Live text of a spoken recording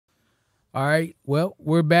All right. Well,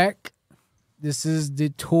 we're back. This is the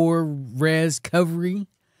TOR Recovery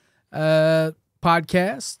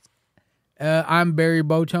podcast. I'm Barry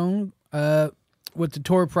Botone with the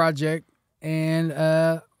TOR Project. And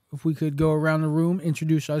if we could go around the room,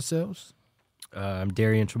 introduce ourselves. I'm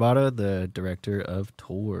Darian Tribata, the director of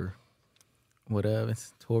TOR. What up?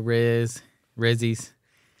 It's TOR Rezzies.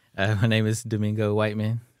 My name is Domingo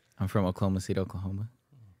Whiteman. I'm from Oklahoma City, Oklahoma.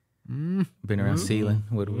 Been around Sealand,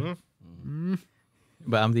 Woodwood.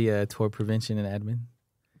 But I'm the TOR prevention and admin.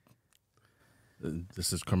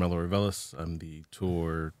 This is Carmelo Revelis. I'm the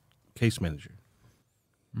TOR case manager.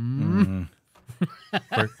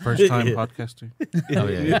 First time podcaster. Oh,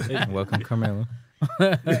 yeah. Welcome, Carmelo.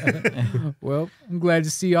 Well, I'm glad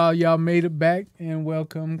to see all y'all made it back, and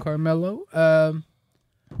welcome, Carmelo.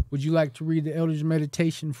 Would you like to read the Elder's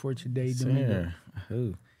Meditation for today, Domingo?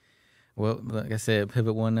 Sure. Well, like I said,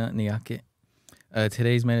 Pivot One Nyaket.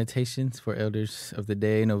 Today's meditations for Elders of the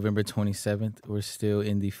Day, November 27th. We're still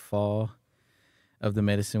in the fall of the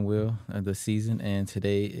medicine wheel of the season, and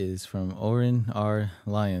today is from Oren R.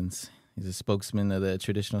 Lyons. He's a spokesman of the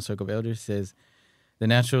Traditional Circle of Elders. Says, the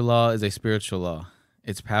natural law is a spiritual law.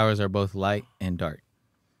 Its powers are both light and dark.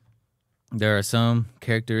 There are some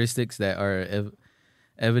characteristics that are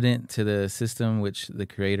evident to the system which the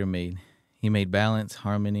Creator made. He made balance,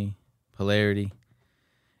 harmony, polarity.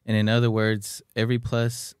 And in other words, every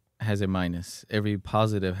plus has a minus. Every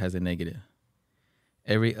positive has a negative.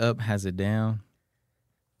 Every up has a down.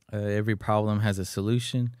 Every problem has a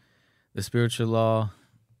solution. The spiritual law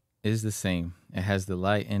is the same. It has the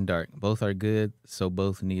light and dark. Both are good, so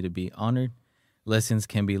both need to be honored. Lessons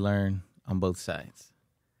can be learned on both sides.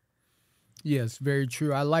 Yes, very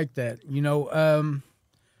true. I like that.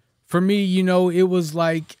 For me, it was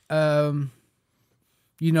like,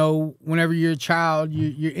 whenever you're a child,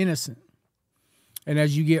 you're innocent. And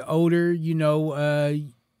as you get older,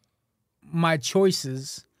 my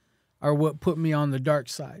choices are what put me on the dark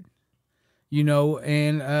side.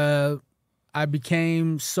 And I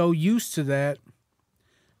became so used to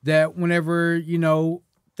that whenever,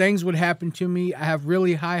 things would happen to me, I have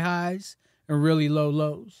really high highs and really low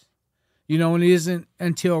lows. And it isn't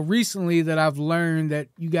until recently that I've learned that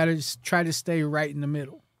you got to try to stay right in the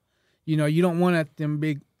middle. You don't want them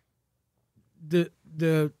big,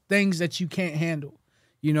 the things that you can't handle.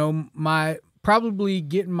 Probably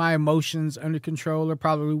getting my emotions under control are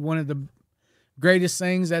probably one of the greatest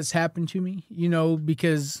things that's happened to me,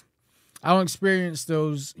 because I don't experience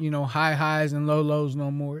those, high highs and low lows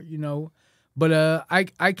no more, But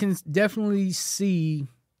I can definitely see,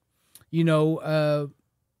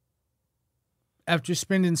 after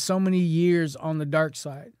spending so many years on the dark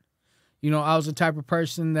side, I was the type of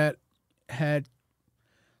person that had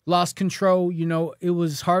lost control. It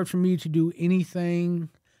was hard for me to do anything.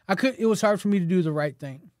 It was hard for me to do the right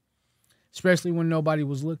thing, especially when nobody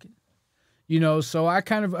was looking. So I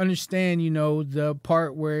kind of understand, the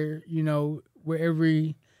part where, where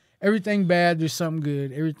everything bad, there's something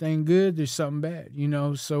good. Everything good, there's something bad,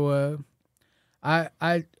 So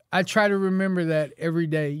I try to remember that every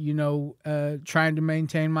day, trying to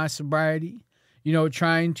maintain my sobriety,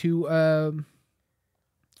 trying to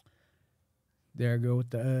there I go with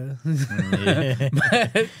the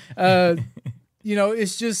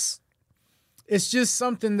it's just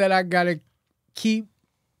something that I gotta keep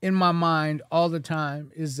in my mind all the time,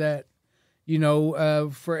 is that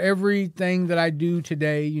for everything that I do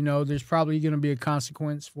today, there's probably gonna be a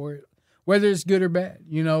consequence for it, whether it's good or bad.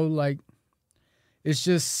 It's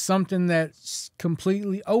just something that's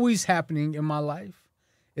completely always happening in my life,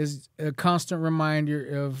 is a constant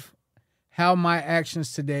reminder of how my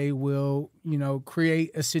actions today will,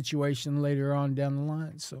 create a situation later on down the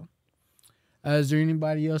line. So, is there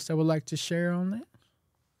anybody else that would like to share on that?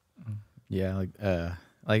 Yeah,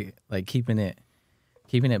 like keeping it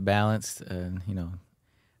balanced, and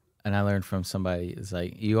I learned from somebody, it's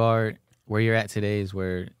like, you are where you're at today is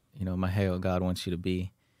where, my hell, God wants you to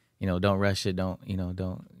be. Don't rush it. Don't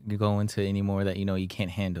go into any more that, you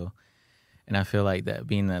can't handle. And I feel like that,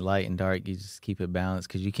 being that light and dark, you just keep it balanced,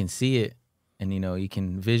 because you can see it, and, you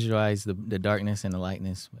can visualize the darkness and the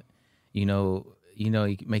lightness, but, you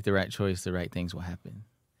make the right choice, the right things will happen.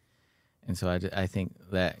 And so I think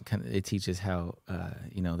that it teaches how,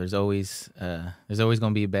 there's always going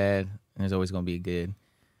to be bad, and there's always going to be good.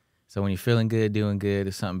 So when you're feeling good, doing good,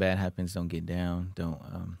 if something bad happens, don't get down.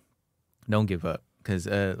 Don't give up. Because,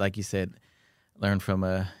 like you said, learn from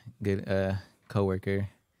a good coworker,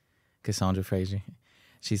 Cassandra Frazier.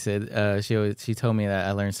 She said she told me that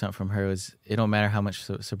I learned something from her, was it don't matter how much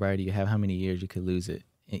sobriety you have, how many years you could lose it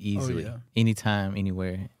easily, anytime,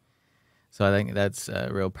 anywhere. So I think that's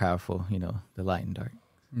real powerful, the light and dark.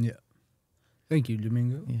 Yeah. Thank you,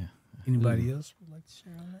 Domingo. Yeah. Anybody else would like to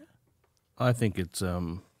share on that? I think it's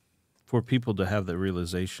for people to have that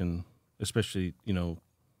realization, especially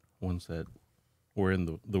ones that were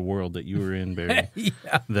in the world that you were in, Barry.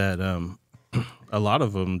 Yeah. That a lot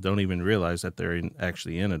of them don't even realize that they're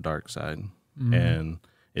actually in a dark side, and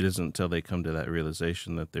it isn't until they come to that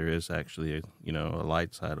realization that there is actually a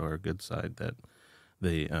light side or a good side that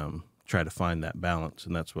they try to find that balance.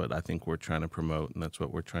 And that's what I think we're trying to promote, and that's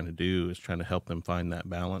what we're trying to do, is trying to help them find that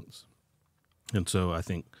balance. And so I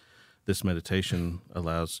think this meditation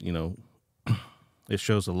allows, it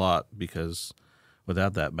shows a lot, because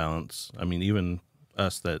without that balance, I mean, even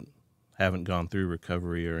us that haven't gone through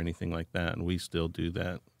recovery or anything like that, and we still do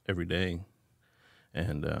that every day.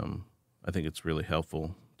 And I think it's really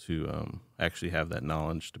helpful to actually have that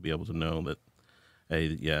knowledge, to be able to know that,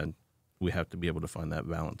 hey, yeah, we have to be able to find that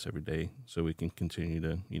balance every day, so we can continue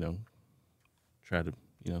to, try to,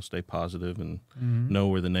 stay positive and know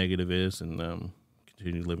where the negative is, and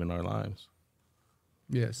continue living our lives.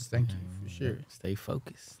 Yes, thank you for sure. Stay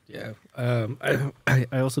focused. Yeah. I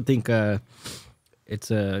also think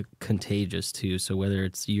it's contagious too. So whether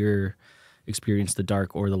it's your experience, the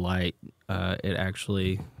dark or the light, it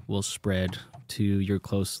actually will spread to your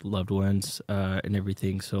close loved ones and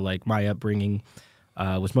everything. So like my upbringing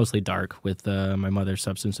was mostly dark with my mother's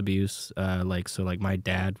substance abuse. So my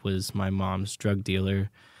dad was my mom's drug dealer,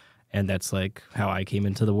 and that's like how I came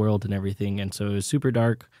into the world and everything. And so it was super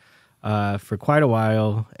dark for quite a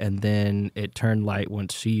while, and then it turned light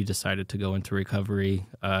once she decided to go into recovery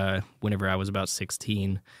whenever I was about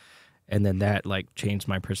 16. And then that like changed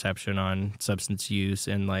my perception on substance use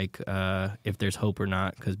and like if there's hope or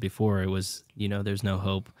not, because before it was, there's no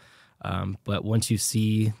hope. But once you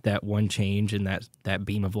see that one change and that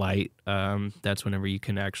beam of light, that's whenever you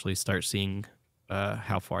can actually start seeing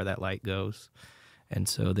how far that light goes. And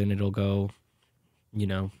so then it'll go,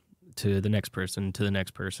 to the next person,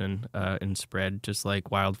 and spread just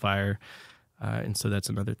like wildfire. And so that's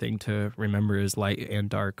another thing to remember, is light and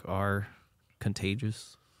dark are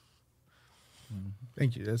contagious.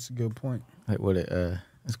 Thank you. That's a good point. Like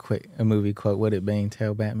let's quick, a movie quote. What did Bane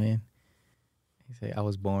tell Batman? He said, "I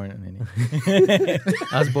was born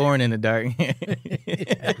I was born in the dark."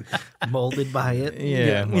 Molded by it.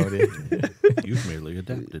 Yeah, molded. You've merely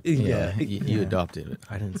adapted. Yeah, you adopted it.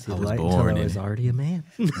 I didn't see I the was light born until I in was it. already a man.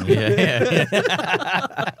 Yeah.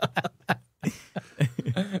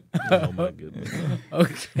 Oh my goodness.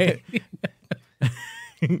 Okay.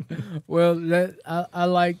 Well, I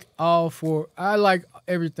like I like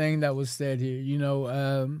everything that was said here.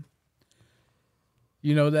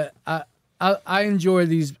 That I enjoy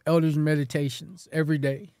these elders' meditations every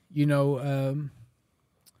day.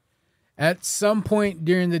 At some point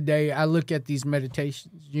during the day, I look at these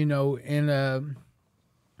meditations. And I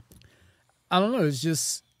don't know. It's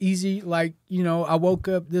just easy. Like I woke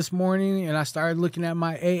up this morning and I started looking at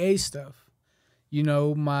my AA stuff.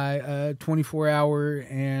 My 24-hour,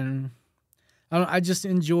 and I just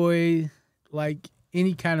enjoy like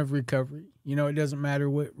any kind of recovery. It doesn't matter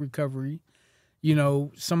what recovery.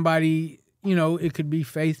 Somebody, it could be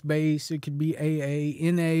faith-based, it could be AA,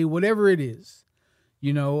 NA, whatever it is.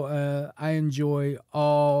 I enjoy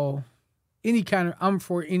I'm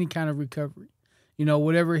for any kind of recovery.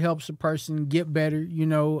 Whatever helps a person get better,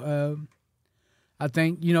 I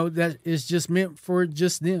think, that is just meant for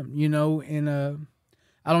just them, and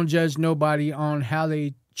I don't judge nobody on how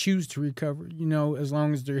they choose to recover, as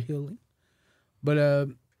long as they're healing. But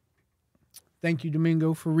thank you,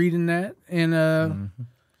 Domingo, for reading that. And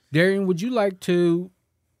Darian, would you like to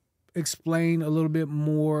explain a little bit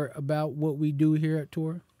more about what we do here at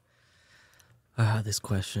TOR? This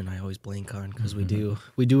question I always blank on, because we do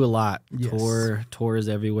a lot. Yes. TOR is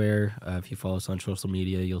everywhere. If you follow us on social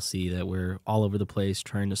media, you'll see that we're all over the place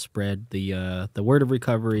trying to spread the word of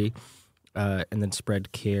recovery, and then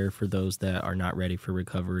spread care for those that are not ready for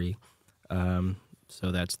recovery.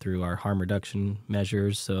 So that's through our harm reduction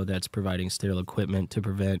measures. So that's providing sterile equipment to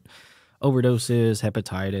prevent overdoses,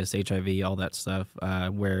 hepatitis, HIV, all that stuff,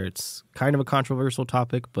 where it's kind of a controversial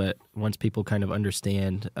topic, but once people kind of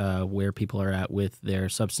understand where people are at with their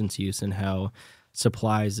substance use and how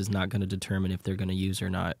supplies is not going to determine if they're going to use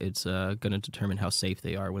or not, it's going to determine how safe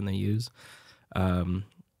they are when they use. And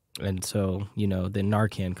so, then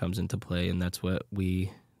Narcan comes into play, and that's what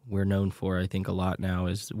we're known for, I think, a lot now,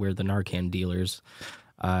 is we're the Narcan dealers.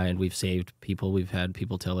 And we've saved people. We've had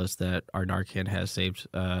people tell us that our Narcan has saved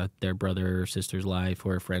their brother or sister's life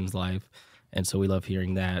or a friend's life. And so we love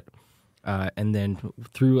hearing that. And then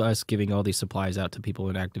through us giving all these supplies out to people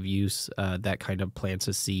in active use, that kind of plants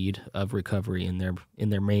a seed of recovery in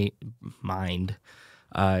their mind.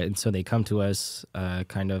 And so they come to us,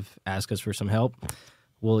 kind of ask us for some help.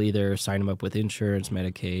 We'll either sign them up with insurance,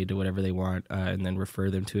 Medicaid, whatever they want, and then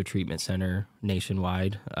refer them to a treatment center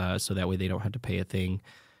nationwide, so that way they don't have to pay a thing.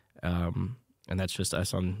 And that's just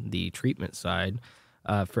us on the treatment side.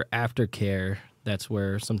 For aftercare, that's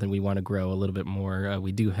where something we want to grow a little bit more.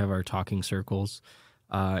 We do have our talking circles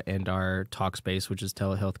and our talk space, which is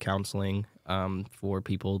telehealth counseling for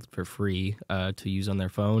people for free to use on their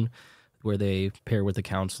phone, where they pair with a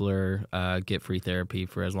counselor, get free therapy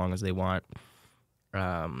for as long as they want.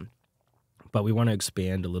 But we want to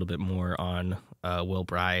expand a little bit more on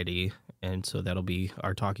Sobriety, and so that'll be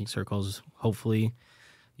our talking circles. Hopefully,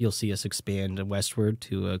 you'll see us expand westward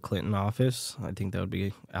to a Clinton office. I think that would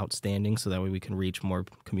be outstanding, so that way we can reach more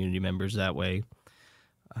community members that way.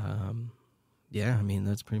 Yeah, I mean,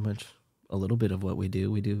 that's pretty much a little bit of what we do.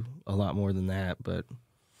 We do a lot more than that, but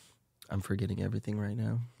I'm forgetting everything right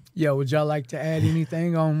now. Yeah, would y'all like to add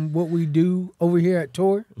anything on what we do over here at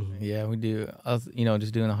TOR? Yeah, we do.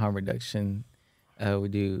 Just doing the harm reduction.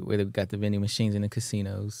 We got the vending machines in the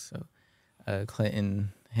casinos. So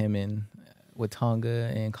Clinton, Hammond,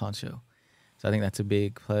 Watonga, and Concho. So I think that's a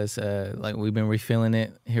big plus. Like we've been refilling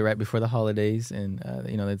it here right before the holidays, and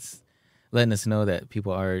it's letting us know that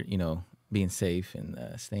people are being safe and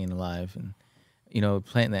staying alive, and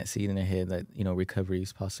planting that seed in their head that recovery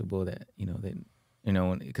is possible. That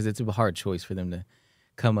because it's a hard choice for them to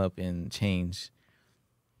come up and change,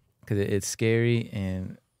 because it's scary,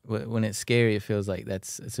 and when it's scary, it feels like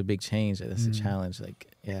it's a big change. That's a challenge. Like,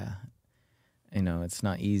 yeah, it's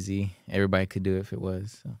not easy. Everybody could do it if it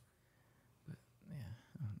was. So. But, yeah.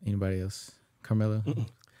 Anybody else? Carmelo?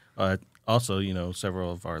 Also,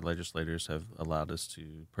 several of our legislators have allowed us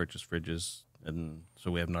to purchase fridges, and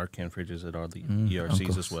so we have Narcan fridges at all the ERCs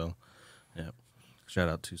uncles. as well. Yeah. Shout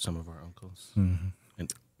out to some of our uncles and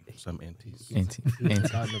some aunties. Not in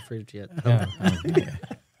the fridge yet. Yeah.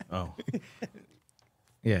 Oh,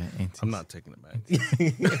 Yeah, aunties. I'm not taking it back.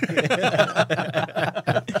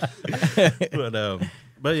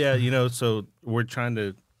 But yeah, so we're trying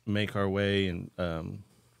to make our way and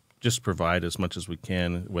just provide as much as we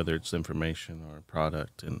can, whether it's information or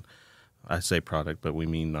product. And I say product, but we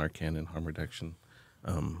mean Narcan and harm reduction.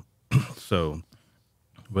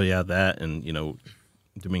 But yeah, that, and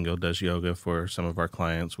Domingo does yoga for some of our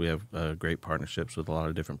clients. We have great partnerships with a lot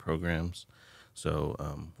of different programs.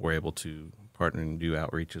 So we're able to partner and do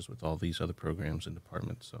outreaches with all these other programs and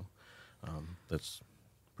departments. So that's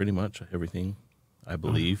pretty much everything, I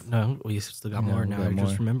believe. No, we still got more now. I more.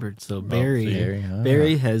 just remembered. So Barry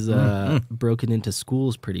Barry has broken into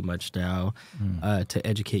schools pretty much now to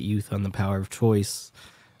educate youth on the power of choice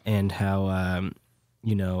and how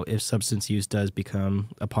if substance use does become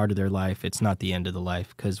a part of their life, it's not the end of the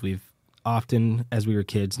life, because we've often, as we were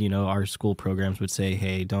kids, our school programs would say,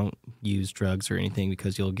 hey, don't use drugs or anything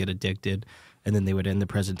because you'll get addicted. And then they would end the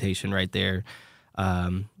presentation right there.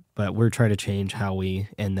 But we're trying to change how we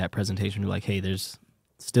end that presentation. We're like, hey, there's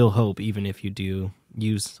still hope even if you do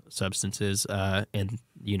use substances. And,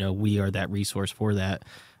 we are that resource for that.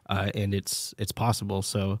 And it's possible.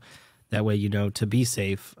 So that way, to be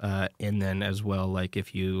safe. And then as well, like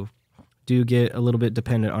if you do get a little bit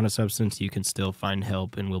dependent on a substance, you can still find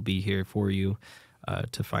help, and we'll be here for you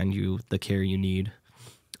to find you the care you need.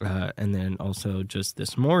 And then also just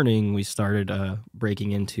this morning, we started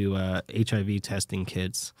breaking into HIV testing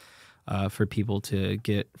kits for people to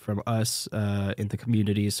get from us in the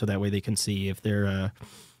communities, so that way they can see if they're,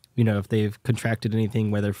 if they've contracted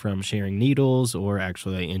anything, whether from sharing needles or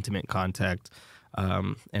actually intimate contact.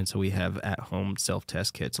 And so we have at-home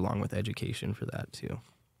self-test kits along with education for that too.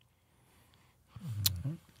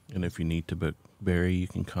 And if you need to book Barry, you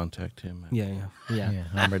can contact him. Yeah.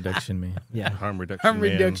 Harm reduction, man. Yeah. Harm reduction. Harm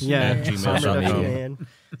reduction. Yeah. at Harm gmail.com. reduction man.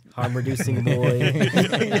 Harm reducing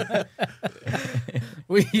boy.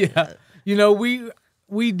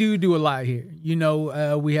 We do a lot here.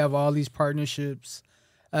 We have all these partnerships.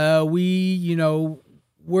 We're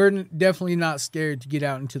definitely not scared to get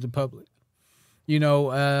out into the public.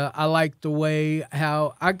 I like the way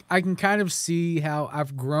how I can kind of see how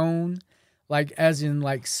I've grown, like as in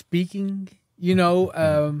like speaking,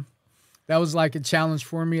 that was like a challenge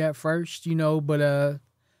for me at first, but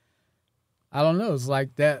I don't know. It's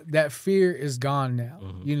like that fear is gone now.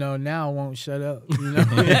 Now I won't shut up.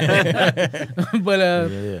 But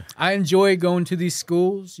I enjoy going to these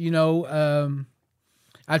schools. I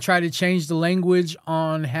try to change the language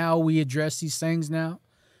on how we address these things now.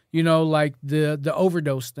 Like the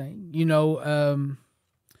overdose thing.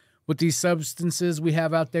 with these substances we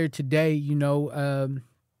have out there today, you know,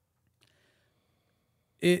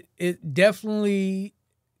 it definitely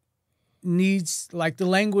needs, like, the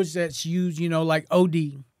language that's used, you know, like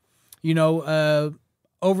OD, you know,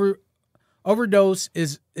 overdose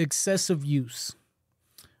is excessive use.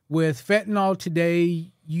 With fentanyl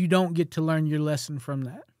today, you don't get to learn your lesson from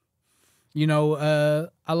that. You know,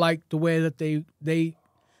 I like the way that they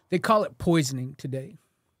call it poisoning today.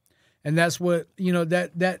 And that's what, you know,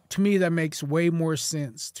 that to me, that makes way more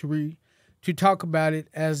sense to talk about it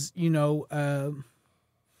as, you know,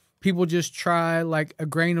 people just try like a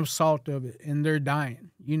grain of salt of it and they're dying,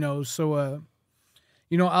 you know. So,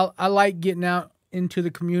 you know, I like getting out into the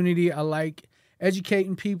community. I like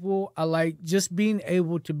educating people. I like just being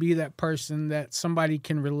able to be that person that somebody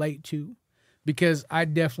can relate to, because I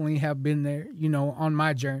definitely have been there, you know, on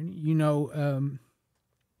my journey. You know,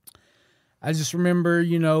 I just remember,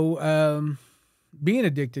 you know, being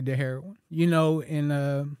addicted to heroin, you know,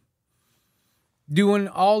 and doing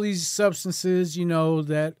all these substances, you know,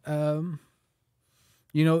 that,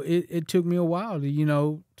 you know, it took me a while to, you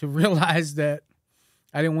know, to realize that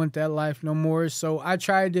I didn't want that life no more. So I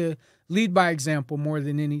tried to lead by example more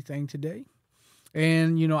than anything today.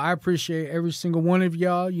 And, you know, I appreciate every single one of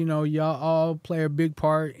y'all. You know, y'all all play a big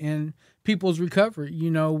part in people's recovery. You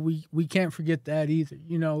know, we can't forget that either,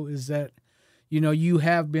 you know, is that, you know, you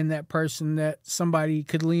have been that person that somebody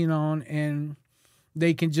could lean on and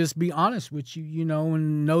they can just be honest with you, you know,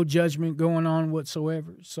 and no judgment going on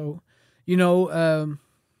whatsoever. So, you know,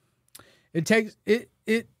 it takes it.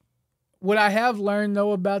 What I have learned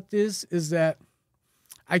though about this is that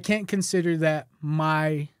I can't consider that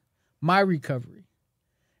my recovery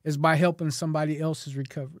is by helping somebody else's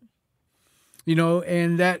recovery, you know,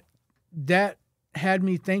 and that had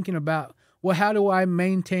me thinking about, well, how do I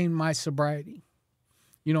maintain my sobriety?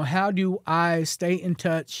 You know, how do I stay in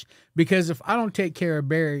touch? Because if I don't take care of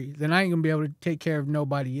Barry, then I ain't gonna be able to take care of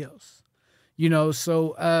nobody else. You know,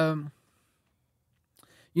 so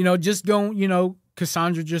you know, just going, you know,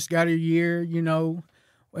 Cassandra just got her year, you know,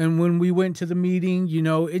 and when we went to the meeting, you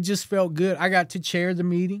know, it just felt good. I got to chair the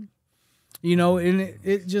meeting, you know, and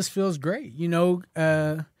it just feels great. You know,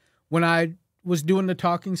 when I was doing the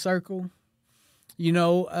talking circle, you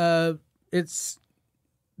know, it's,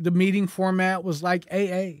 the meeting format was like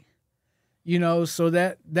AA, you know, so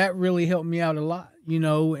that really helped me out a lot, you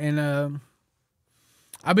know, and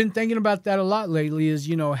I've been thinking about that a lot lately is,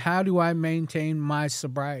 you know, how do I maintain my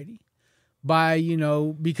sobriety by, you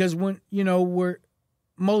know, because when, you know,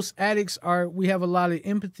 most addicts we have a lot of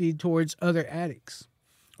empathy towards other addicts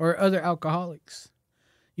or other alcoholics,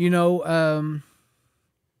 you know,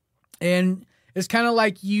 and it's kind of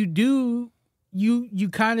like you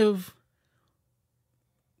kind of,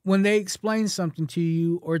 when they explain something to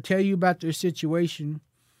you or tell you about their situation,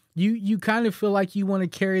 you kind of feel like you want to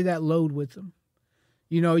carry that load with them.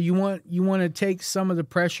 You know, you want to take some of the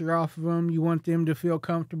pressure off of them. You want them to feel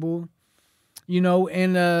comfortable, you know,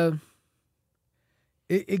 and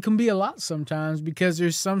it can be a lot sometimes because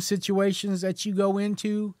there's some situations that you go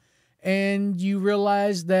into and you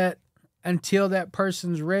realize that until that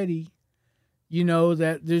person's ready, you know,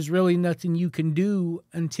 that there's really nothing you can do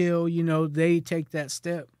until, you know, they take that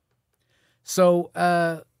step. So,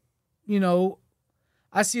 you know,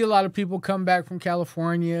 I see a lot of people come back from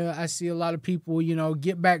California. I see a lot of people, you know,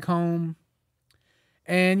 get back home.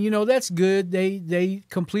 And, you know, that's good. They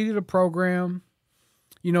completed a program.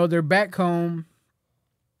 You know, they're back home,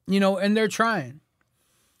 you know, and they're trying.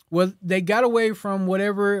 Well, they got away from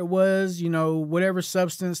whatever it was, you know, whatever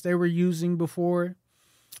substance they were using before.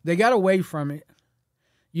 They got away from it,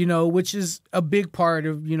 you know, which is a big part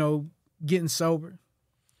of, you know, getting sober.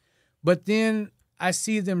 But then I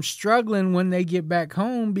see them struggling when they get back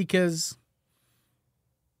home because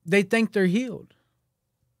they think they're healed.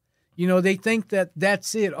 You know, they think that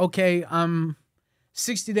that's it. Okay, I'm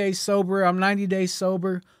 60 days sober. I'm 90 days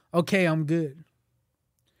sober. Okay, I'm good.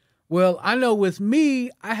 Well, I know with me,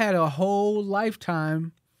 I had a whole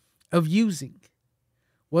lifetime of using.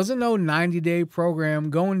 Wasn't no 90-day program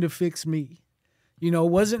going to fix me. You know,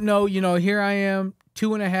 wasn't no, you know, here I am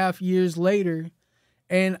 2.5 years later,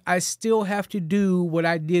 and I still have to do what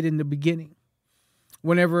I did in the beginning.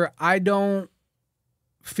 Whenever I don't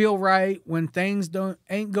feel right, when things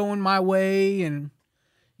ain't going my way, and,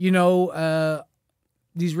 you know,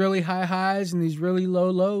 these really high highs and these really low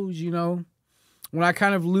lows, you know, when I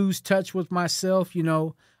kind of lose touch with myself, you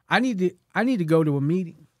know, I need to go to a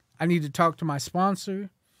meeting. I need to talk to my sponsor.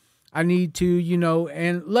 I need to, you know,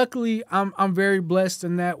 and luckily I'm very blessed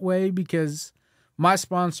in that way because my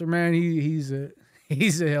sponsor, man, he's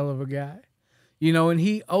a hell of a guy, you know, and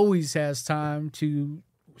he always has time to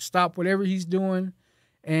stop whatever he's doing,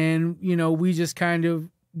 and, you know, we just kind of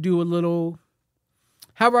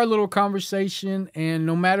have our little conversation, and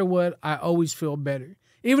no matter what, I always feel better.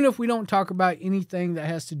 Even if we don't talk about anything that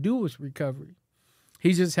has to do with recovery,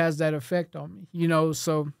 he just has that effect on me, you know,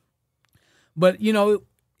 so, but, you know,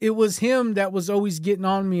 it was him that was always getting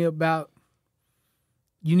on me about,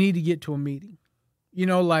 you need to get to a meeting. You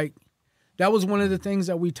know, like, that was one of the things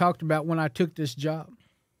that we talked about when I took this job.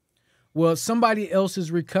 Well, somebody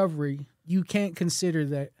else's recovery, you can't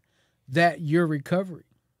consider that your recovery.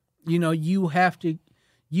 You know, you have to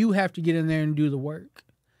get in there and do the work.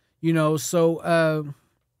 You know, so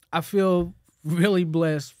I feel really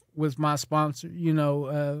blessed with my sponsor. You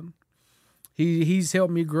know, he's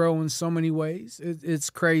helped me grow in so many ways. It's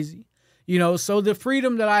crazy. You know, so the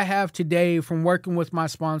freedom that I have today from working with my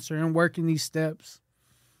sponsor and working these steps,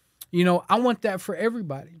 you know, I want that for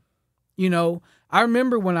everybody. You know, I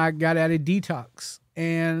remember when I got out of detox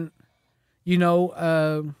and, you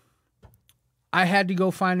know, I had to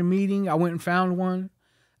go find a meeting. I went and found one.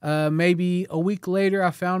 Maybe a week later,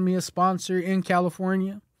 I found me a sponsor in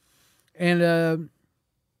California. And,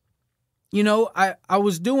 you know, I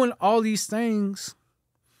was doing all these things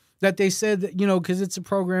that they said that, you know, because it's a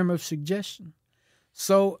program of suggestion.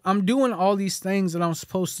 So I'm doing all these things that I'm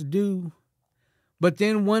supposed to do. But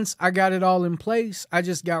then once I got it all in place, I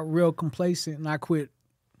just got real complacent and I quit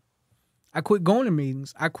going to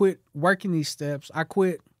meetings. I quit working these steps. I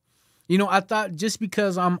quit. You know, I thought just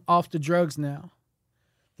because I'm off the drugs now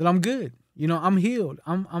that I'm good. You know, I'm healed.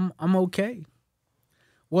 I'm okay.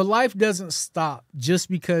 Well, life doesn't stop just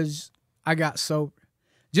because I got sober.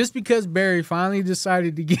 Just because Barry finally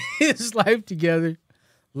decided to get his life together,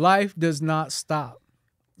 life does not stop.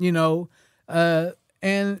 You know,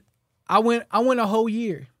 and I went a whole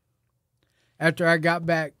year after I got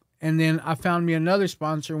back, and then I found me another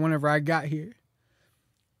sponsor whenever I got here.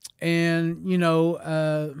 And, you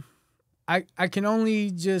know, I can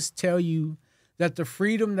only just tell you that the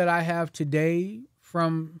freedom that I have today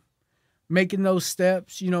from making those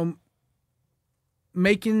steps, you know,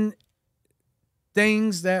 making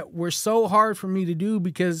things that were so hard for me to do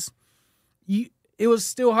because it was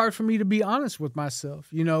still hard for me to be honest with myself,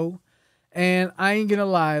 you know. And I ain't gonna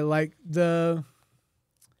lie, like the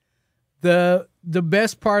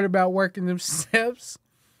best part about working them steps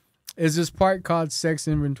is this part called sex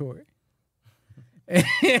inventory.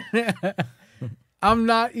 And I'm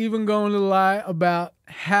not even going to lie about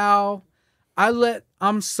how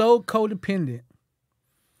I'm so codependent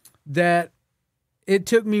that it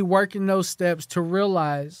took me working those steps to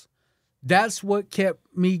realize that's what kept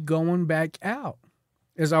me going back out.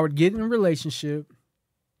 As I would get in a relationship,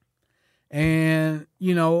 and,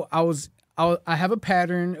 you know, I have a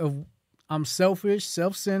pattern of I'm selfish,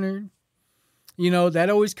 self-centered. You know, that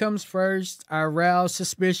always comes first. I arouse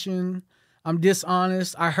suspicion. I'm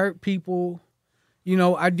dishonest. I hurt people. You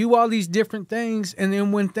know, I do all these different things. And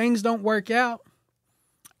then when things don't work out,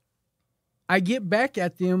 I get back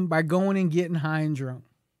at them by going and getting high and drunk.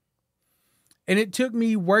 And it took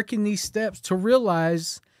me working these steps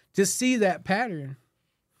to see that pattern.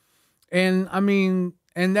 And I mean,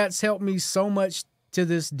 and that's helped me so much to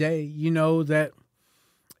this day, you know, that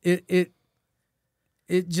it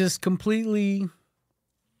just completely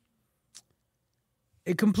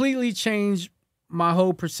changed my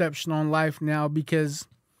whole perception on life now, because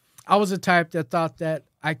I was a type that thought that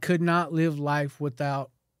I could not live life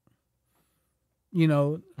without, you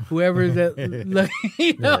know, whoever that,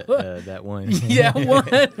 you know, that one. Yeah, one.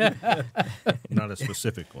 Not a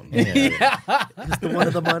specific one. Yeah. Just the one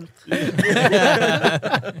of the month.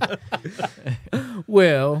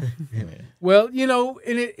 Well, you know,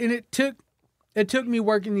 and it took me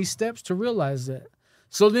working these steps to realize that.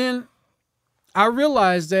 So then I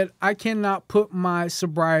realized that I cannot put my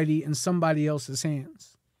sobriety in somebody else's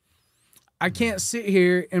hands. I can't sit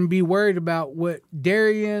here and be worried about what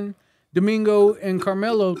Darian, Domingo, and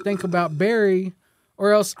Carmelo think about Barry,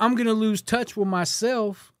 or else I'm going to lose touch with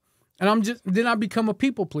myself, and then I become a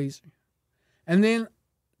people pleaser. And then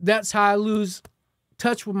that's how I lose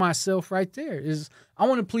touch with myself right there, is I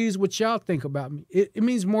want to please what y'all think about me. It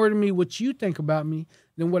means more to me what you think about me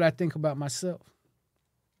than what I think about myself.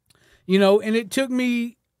 You know, and it took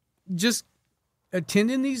me just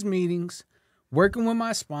attending these meetings, working with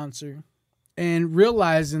my sponsor, and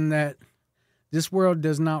realizing that this world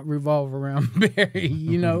does not revolve around Barry,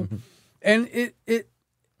 you know. And it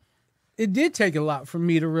did take a lot for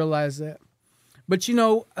me to realize that. But, you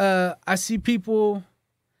know, I see people,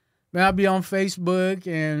 man, I'll be on Facebook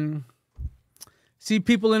and see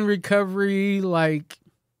people in recovery, like,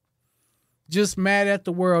 just mad at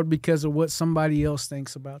the world because of what somebody else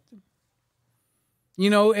thinks about them.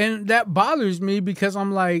 And that bothers me because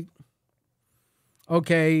I'm like,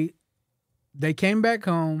 okay, they came back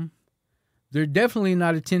home. They're definitely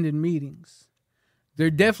not attending meetings. They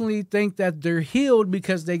definitely think that they're healed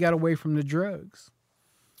because they got away from the drugs.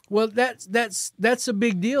 Well, that's a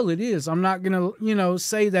big deal. It is. I'm not going to,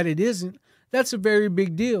 say that it isn't. That's a very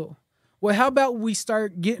big deal. Well, how about we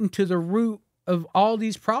start getting to the root of all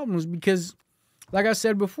these problems? Because like I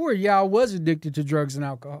said before, I was addicted to drugs and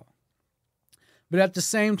alcohol. But at the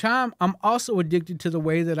same time, I'm also addicted to the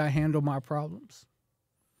way that I handle my problems.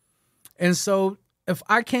 And so if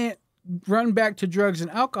I can't run back to drugs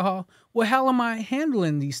and alcohol, well, how am I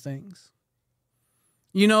handling these things?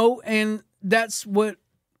 And that's what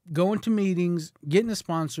going to meetings, getting a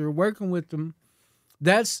sponsor, working with them,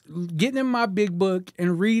 that's getting in my big book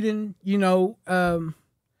and reading, it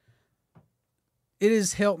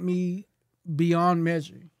has helped me beyond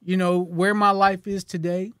measure. Where my life is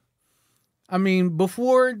today. I mean,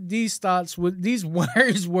 before these thoughts, these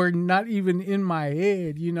words were not even in my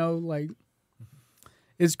head, like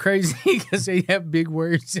it's crazy because they have big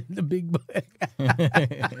words in the big book.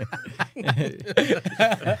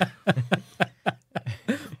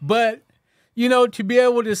 But, to be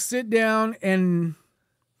able to sit down and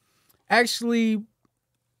actually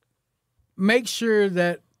make sure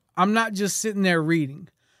that I'm not just sitting there reading.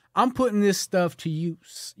 I'm putting this stuff to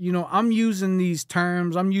use. I'm using these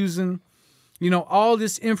terms. I'm using, all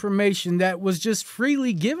this information that was just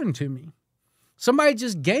freely given to me. Somebody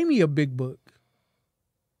just gave me a big book.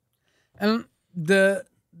 And the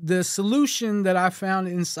solution that I found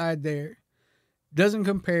inside there doesn't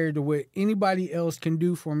compare to what anybody else can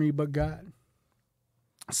do for me but God.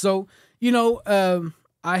 So,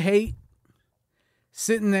 I hate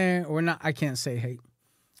sitting there, or not, I can't say hate.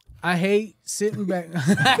 I hate sitting back.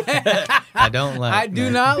 I don't like. I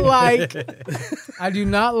do not like. I do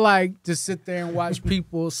not like to sit there and watch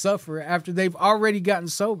people suffer after they've already gotten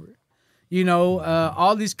sober.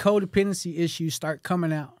 All these codependency issues start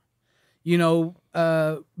coming out.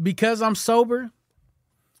 Because I'm sober,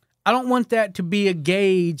 I don't want that to be a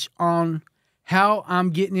gauge on how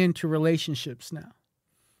I'm getting into relationships now.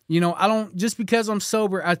 I don't, just because I'm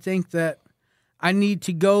sober, I think that I need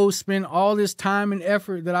to go spend all this time and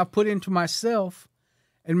effort that I put into myself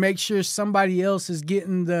and make sure somebody else is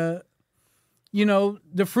getting the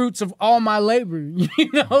fruits of all my labor,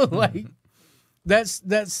 like that's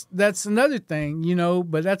another thing,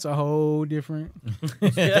 but that's a whole different,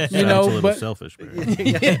 Sounds a little but selfish, bro.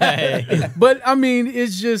 But I mean,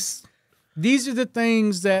 it's just, these are the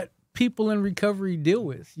things that people in recovery deal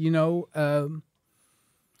with,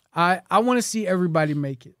 I want to see everybody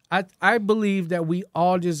make it. I believe that we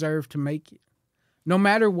all deserve to make it, no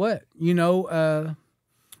matter what.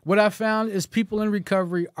 What I found is people in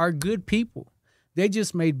recovery are good people. They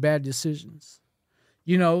just made bad decisions.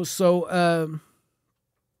 So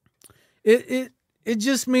it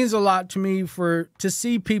just means a lot to me to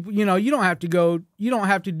see people. You don't have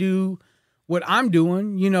to do what I'm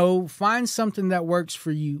doing. Find something that works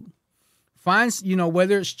for you. Find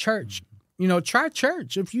whether it's church. Try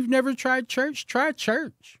church. If you've never tried church, try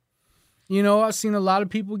church. I've seen a lot of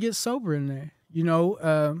people get sober in there.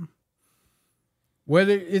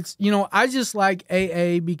 Whether it's, I just like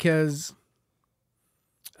AA because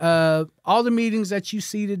all the meetings that you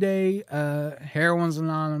see today, Heroin's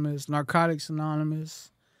Anonymous, Narcotics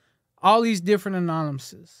Anonymous, all these different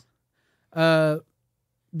anonymouses,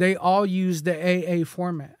 they all use the AA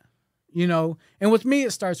format, and with me,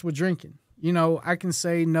 it starts with drinking. I can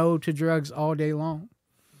say no to drugs all day long.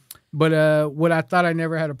 But what I thought I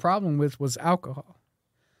never had a problem with was alcohol.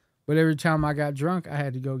 But every time I got drunk, I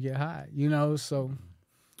had to go get high, So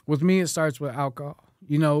with me, it starts with alcohol,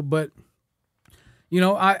 But,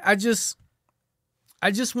 I just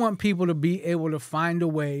want people to be able to find a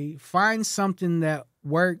way, find something that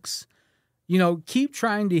works, keep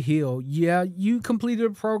trying to heal. Yeah, you completed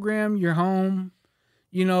a program, you're home,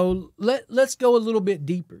 let's go a little bit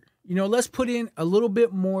deeper. Let's put in a little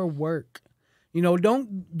bit more work.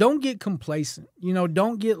 Don't get complacent.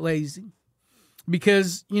 Don't get lazy.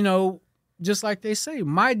 Because, just like they say,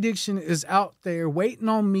 my addiction is out there waiting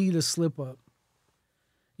on me to slip up.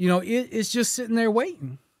 It's just sitting there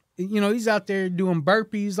waiting. He's out there doing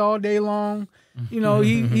burpees all day long.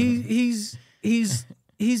 He's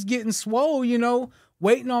getting swole,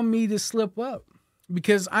 waiting on me to slip up.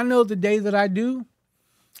 Because I know the day that I do,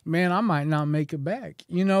 man, I might not make it back.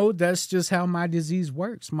 That's just how my disease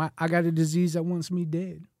works. I got a disease that wants me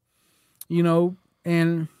dead.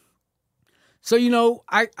 And so,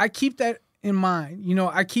 I keep that in mind.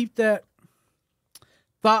 I keep that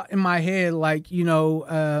thought in my head, like,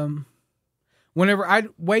 whenever I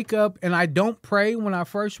wake up and I don't pray when I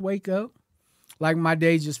first wake up, like my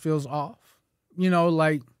day just feels off.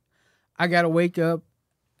 Like I got to wake up,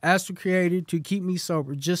 ask the Creator to keep me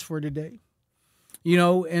sober just for today.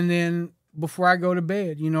 And then before I go to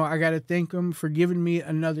bed, I got to thank Him for giving me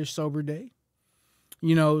another sober day.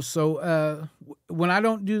 So when I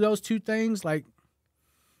don't do those two things, like,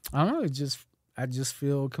 I don't know, I just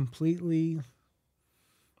feel completely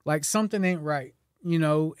like something ain't right,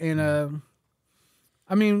 and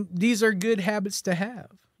I mean, these are good habits to have.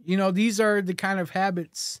 These are the kind of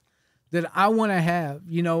habits that I want to have,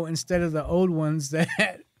 instead of the old ones that,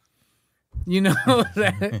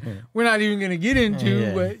 that we're not even going to get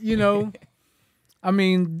into, but, I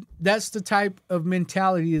mean, that's the type of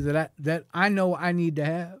mentality that I know I need to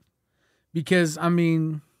have, because, I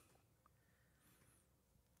mean,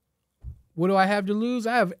 what do I have to lose?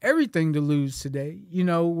 I have everything to lose today,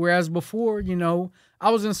 whereas before, I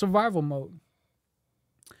was in survival mode.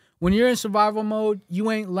 When you're in survival mode, you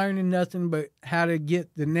ain't learning nothing but how to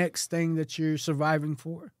get the next thing that you're surviving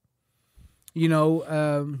for. You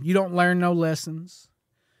don't learn no lessons.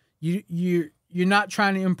 You're not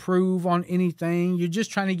trying to improve on anything. You're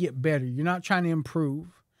just trying to get better. You're not trying to improve.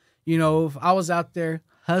 If I was out there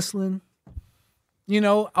hustling,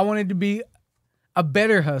 I wanted to be a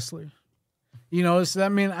better hustler. So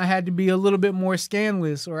that meant I had to be a little bit more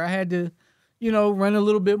scandalous, or I had to, run a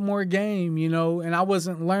little bit more game, and I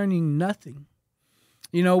wasn't learning nothing.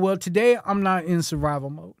 Well, today I'm not in survival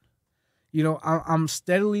mode. I'm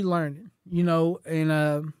steadily learning,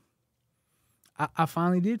 and I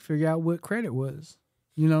finally did figure out what credit was,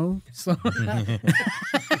 so.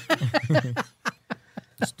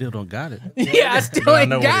 Still don't got it. Yeah, I still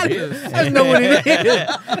ain't got it. I know what it is.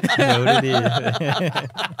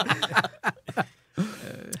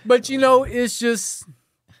 But it's just,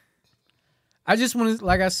 I just want to,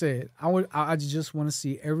 like I said, I just want to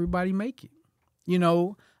see everybody make it.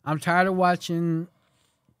 I'm tired of watching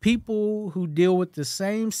people who deal with the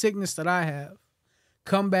same sickness that I have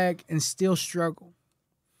come back and still struggle.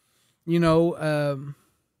 Where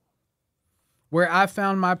I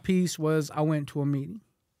found my peace was I went to a meeting.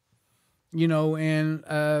 And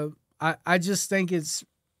I just think it's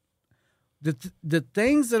the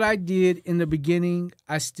things that I did in the beginning,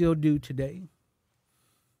 I still do today.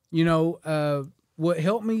 What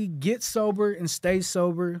helped me get sober and stay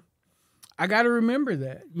sober, I got to remember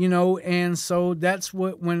that, and so that's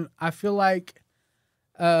when I feel like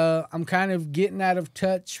I'm kind of getting out of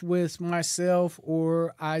touch with myself,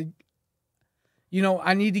 or I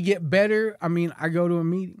need to get better. I mean, I go to a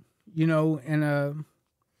meeting, and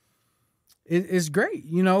it's great,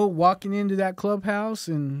 walking into that clubhouse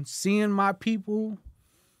and seeing my people,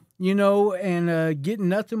 and getting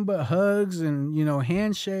nothing but hugs and,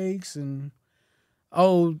 handshakes and,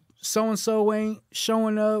 oh, so-and-so ain't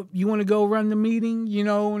showing up. You want to go run the meeting,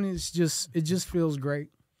 and it just feels great,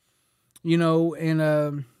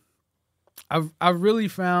 and I've really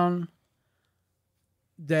found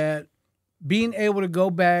that being able to go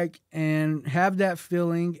back and have that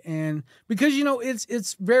feeling, and because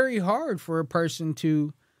it's very hard for a person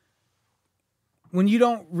to, when you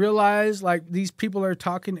don't realize like these people are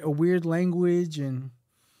talking a weird language, and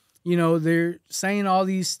they're saying all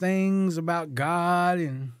these things about God,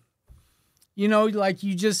 and like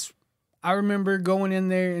I remember going in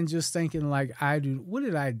there and just thinking like, why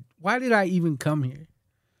did I even come here?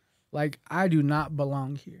 Like, I do not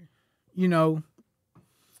belong here,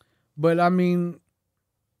 But I mean,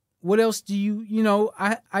 what else do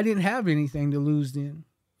I didn't have anything to lose then,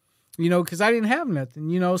 because I didn't have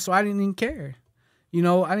nothing, so I didn't even care.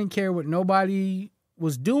 I didn't care what nobody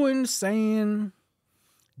was doing, saying,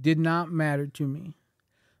 did not matter to me.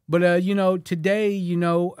 But, today,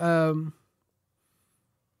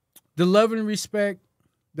 the love and respect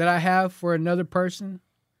that I have for another person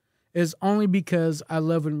is only because I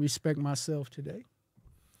love and respect myself today.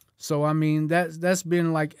 So, I mean, that's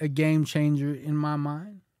been like a game changer in my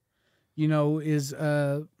mind, is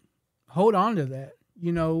hold on to that,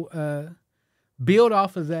 build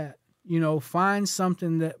off of that, find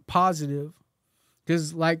something that positive.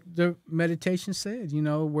 Because like the meditation said,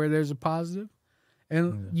 where there's a positive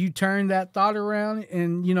and you turn that thought around,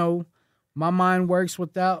 and, my mind works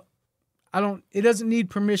without, it doesn't need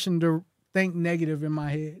permission to think negative in my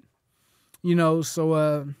head,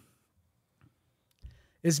 so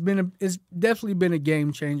it's definitely been a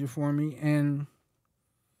game changer for me. And,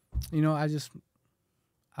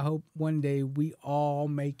 I hope one day we all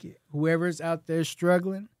make it. Whoever's out there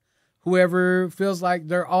struggling, whoever feels like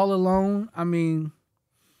they're all alone, I mean,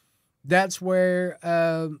 that's where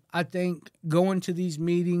I think going to these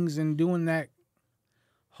meetings and doing that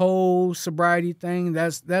whole sobriety thing,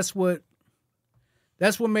 that's what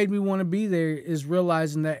made me want to be there, is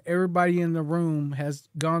realizing that everybody in the room has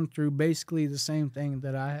gone through basically the same thing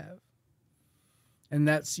that I have. And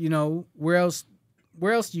that's, where else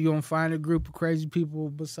you gonna find a group of crazy people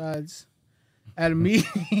besides at a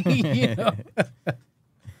meeting,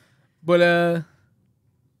 But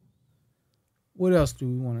what else do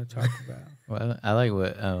we want to talk about? Well, I like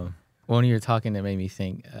what when you were talking, that made me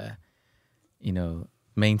think,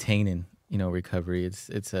 maintaining, recovery.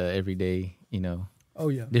 It's a everyday, Oh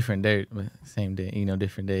yeah. different day, same day,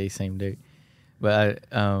 different day, same day. But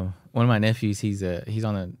one of my nephews, he used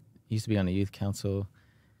to be on the youth council.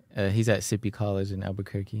 He's at Sippy College in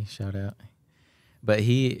Albuquerque. Shout out. But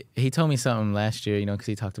he told me something last year, because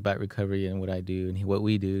he talked about recovery and what I do and what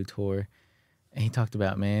we do, TOR. And he talked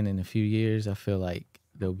about, man, in a few years, I feel like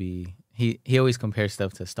there'll be. He always compares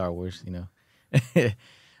stuff to Star Wars,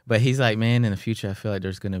 But he's like, man, in the future, I feel like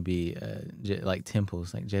there's gonna be like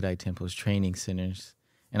temples, like Jedi temples, training centers.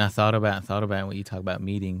 And I thought about what you talk about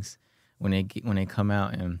meetings when they come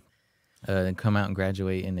out and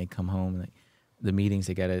graduate and they come home. Like the meetings,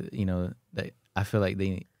 they gotta, that I feel like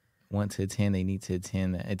they want to attend, they need to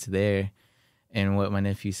attend. That it's there. And what my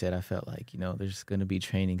nephew said, I felt like, there's gonna be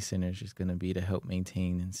training centers. There's gonna be to help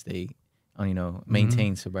maintain and stay on,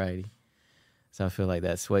 maintain sobriety. So I feel like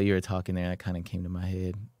that's what you were talking there. That kind of came to my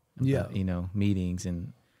head. About, meetings.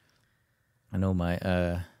 And I know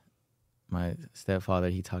my my stepfather,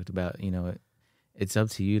 he talked about, it's up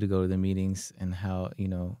to you to go to the meetings and how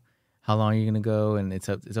long you're gonna go, and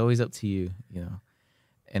it's always up to you,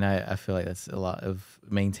 And I feel like that's a lot of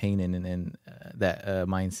maintaining and that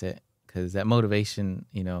mindset, because that motivation,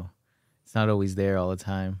 it's not always there all the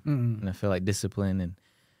time. And I feel like discipline and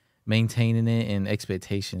maintaining it and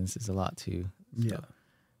expectations is a lot too. Yeah.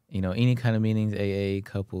 So, any kind of meetings, AA,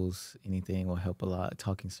 couples, anything will help a lot.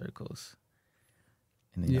 Talking circles.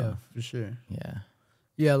 And then, for sure. Yeah.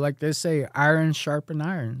 Yeah, like they say, iron sharpen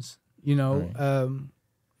irons. Right.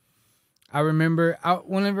 I remember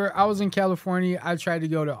whenever I was in California, I tried to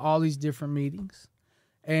go to all these different meetings.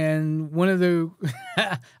 And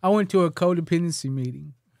I went to a codependency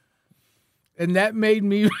meeting. And that made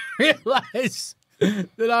me realize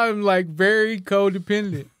that I'm like very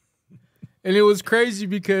codependent. And it was crazy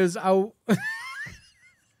because I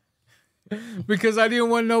didn't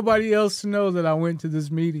want nobody else to know that I went to this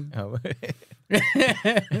meeting. Oh.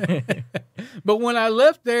 But when I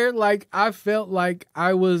left there, like I felt like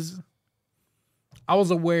I was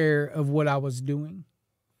aware of what I was doing.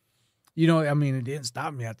 It didn't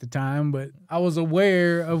stop me at the time, but I was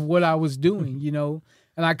aware of what I was doing,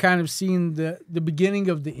 and I kind of seen the beginning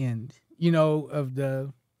of the end, of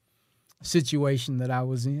the situation that I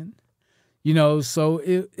was in. So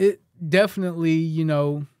it definitely,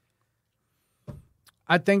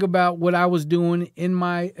 I think about what I was doing in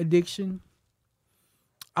my addiction.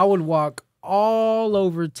 I would walk all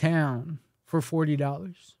over town for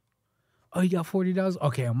 $40. Oh, you got $40?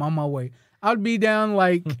 Okay, I'm on my way. I'd be down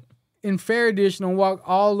like in Fair Edition and walk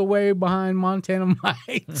all the way behind Montana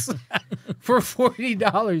Mike's for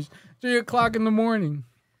 $40, 3 o'clock in the morning.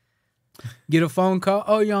 Get a phone call.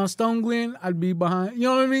 Oh, you on Stone Glen? I'd be behind. You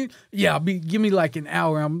know what I mean? Yeah, give me like an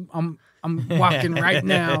hour. I'm walking right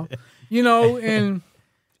now. And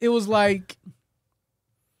it was like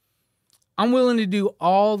I'm willing to do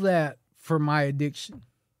all that for my addiction.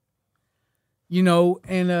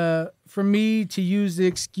 And for me to use the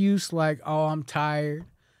excuse like, oh, I'm tired,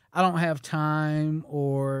 I don't have time,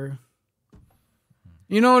 or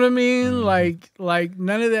you know what I mean? Mm-hmm. Like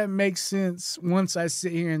none of that makes sense once I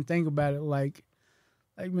sit here and think about it. Like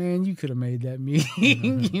man, you could have made that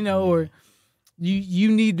meeting, or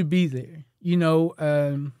you need to be there.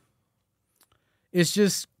 It's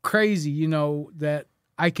just crazy, that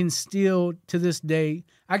I can still, to this day,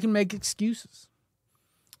 I can make excuses,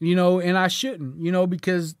 and I shouldn't,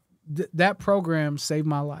 because that program saved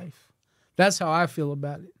my life. That's how I feel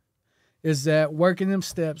about it, is that working them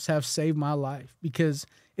steps have saved my life, because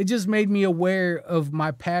it just made me aware of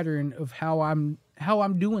my pattern of how I'm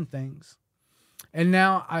doing things. And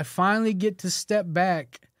now I finally get to step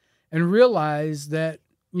back and realize that,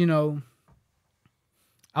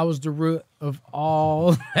 I was the root of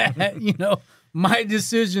all that, my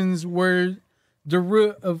decisions were the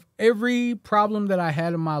root of every problem that I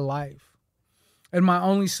had in my life. And my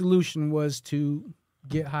only solution was to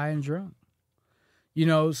get high and drunk.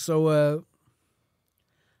 So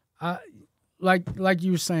I like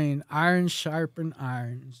you were saying, iron sharpen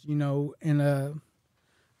irons, and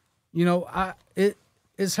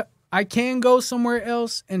I can go somewhere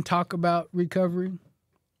else and talk about recovery.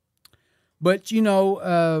 But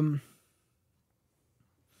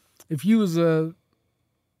if you was a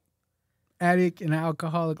addict and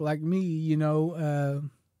alcoholic like me, I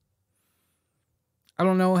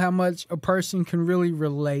don't know how much a person can really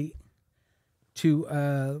relate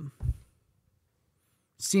to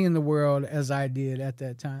seeing the world as I did at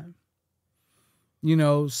that time.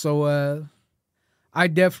 So I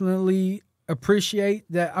definitely appreciate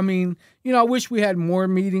that. I mean, I wish we had more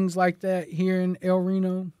meetings like that here in El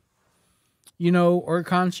Reno, or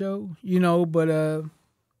Concho, but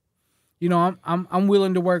I'm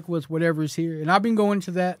willing to work with whatever's here. And I've been going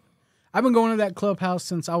to that clubhouse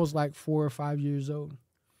since I was like 4 or 5 years old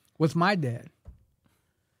with my dad.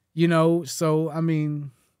 So I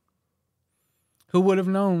mean, who would have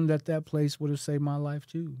known that place would have saved my life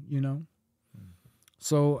too,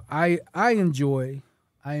 So I enjoy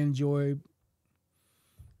going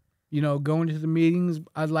to the meetings.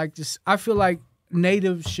 I feel like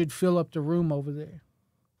natives should fill up the room over there.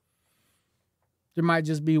 There might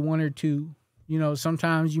just be 1 or 2.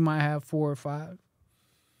 Sometimes you might have 4 or 5.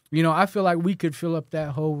 I feel like we could fill up that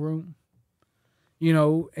whole room.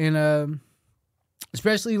 And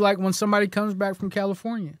especially like when somebody comes back from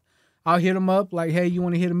California, I'll hit them up like, hey, you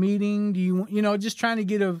want to hit a meeting? Do you, just trying to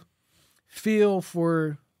get a feel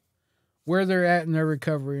for where they're at in their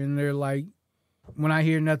recovery. And they're like, when I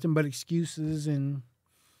hear nothing but excuses and,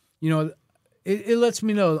 it lets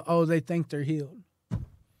me know, oh, they think they're healed.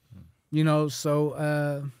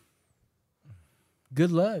 So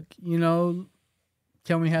good luck,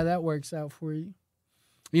 tell me how that works out for you.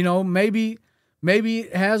 Maybe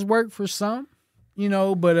it has worked for some,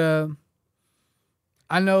 but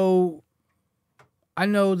I know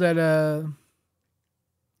that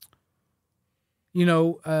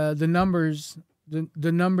the numbers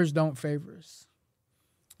don't favor us.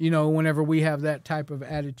 Whenever we have that type of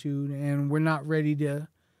attitude and we're not ready to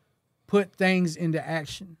put things into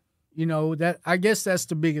action. That I guess that's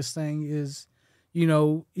the biggest thing is,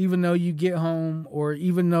 even though you get home or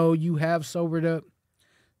even though you have sobered up,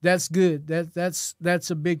 that's good. That's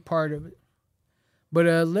a big part of it. But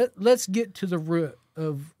let's get to the root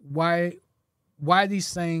of why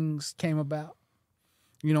these things came about.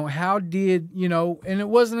 How did, and it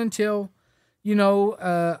wasn't until,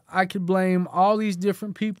 I could blame all these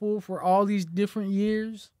different people for all these different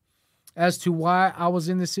years as to why I was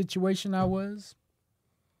in the situation I was.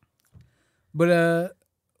 But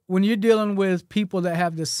when you're dealing with people that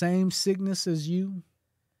have the same sickness as you,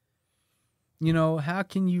 how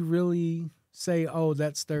can you really say, oh,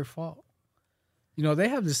 that's their fault? They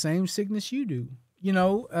have the same sickness you do,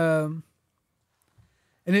 and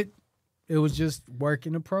it was just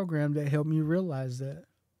working a program that helped me realize that,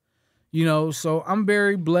 so I'm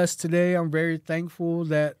very blessed today. I'm very thankful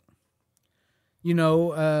that,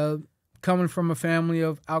 coming from a family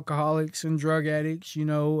of alcoholics and drug addicts,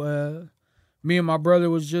 me and my brother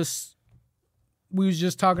we was just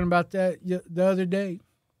talking about that the other day,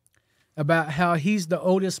 about how he's the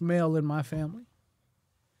oldest male in my family.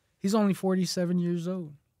 He's only 47 years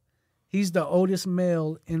old. He's the oldest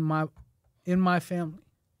male in my family,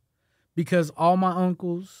 because all my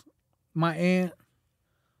uncles, my aunt,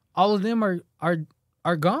 all of them are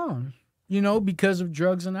gone, because of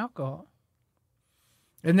drugs and alcohol.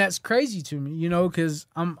 And that's crazy to me, because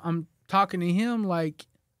I'm talking to him like,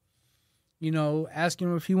 asking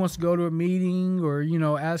him if he wants to go to a meeting or,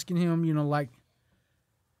 asking him, like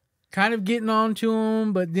kind of getting on to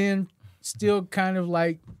him, but then still kind of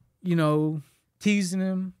like, teasing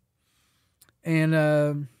him.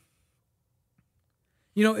 And,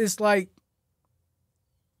 it's like,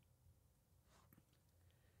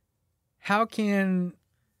 how can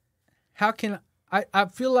I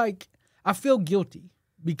feel guilty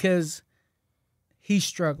because he's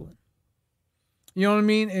struggling. You know what I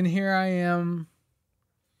mean? And here I am,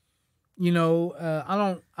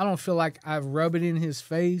 I don't feel like I rub it in his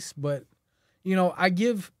face, but, I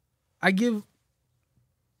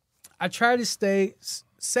try to say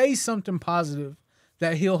something positive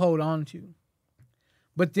that he'll hold on to.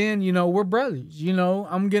 But then, we're brothers,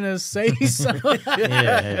 I'm going to say something.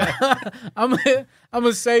 I'm going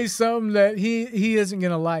to say something that he isn't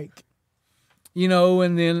going to like,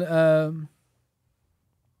 and then,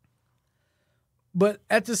 but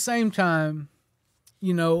at the same time,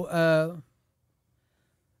 I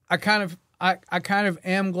kind of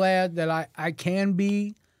am glad that I can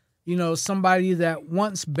be, somebody that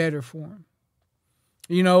wants better for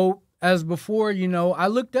him. As before, I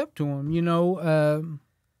looked up to him,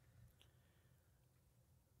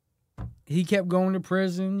 he kept going to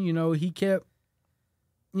prison, he kept,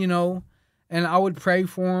 and I would pray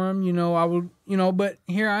for him, I would, but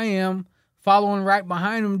here I am following right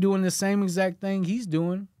behind him doing the same exact thing he's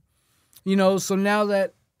doing, so now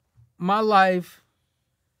that my life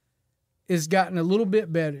has gotten a little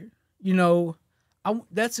bit better. You know,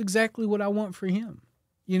 that's exactly what I want for him.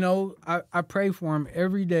 You know, I pray for him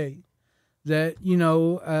every day that, you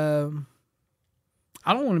know,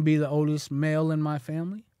 I don't want to be the oldest male in my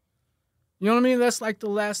family. You know what I mean? That's like the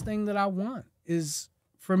last thing that I want is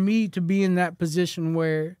for me to be in that position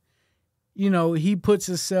where, you know, he puts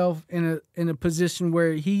himself in a position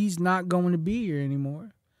where he's not going to be here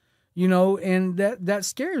anymore. You know, and that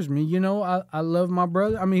scares me. You know, I love my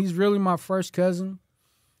brother. I mean, he's really my first cousin,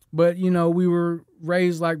 but, you know, we were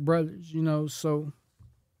raised like brothers, you know, so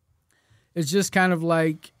it's just kind of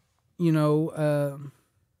like, you know,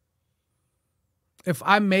 if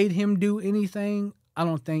I made him do anything, I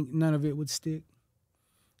don't think none of it would stick.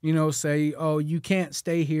 You know, say, oh, you can't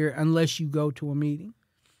stay here unless you go to a meeting.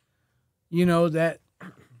 You know, that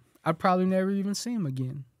I'd probably never even see him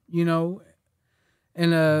again, you know.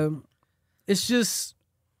 And it's just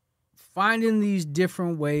finding these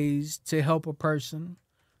different ways to help a person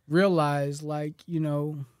realize, like, you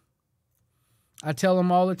know, I tell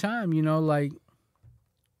them all the time, you know, like,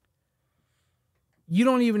 you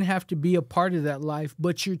don't even have to be a part of that life,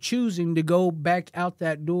 but you're choosing to go back out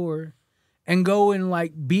that door and go and,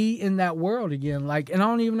 like, be in that world again. Like, and I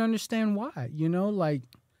don't even understand why, you know, like,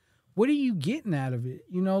 what are you getting out of it?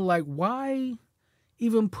 You know, like, why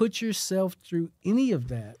even put yourself through any of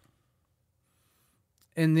that?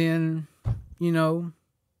 And then, you know,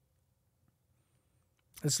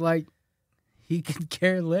 it's like he can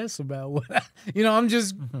care less about what you know, I'm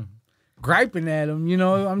just griping at him, you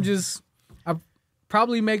know, I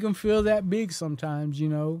probably make him feel that big sometimes, you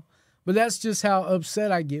know, but that's just how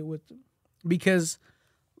upset I get with him because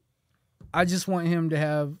I just want him to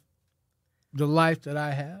have the life that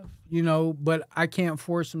I have, you know, but I can't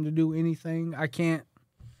force him to do anything. I can't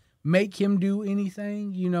make him do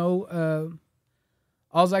anything, you know.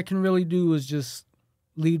 All I can really do is just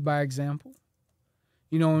lead by example,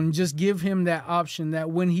 you know, and just give him that option that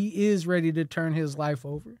when he is ready to turn his life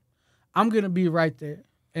over, I'm going to be right there.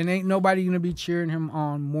 And ain't nobody going to be cheering him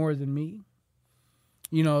on more than me,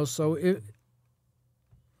 you know. So, you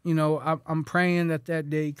know, I'm praying that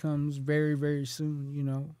day comes very, very soon, you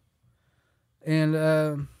know.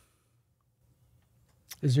 And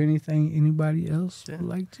is there anything anybody else would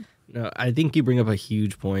like to? No, I think you bring up a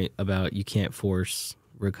huge point about you can't force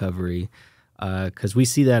recovery, because we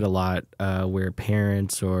see that a lot where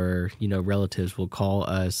parents or, you know, relatives will call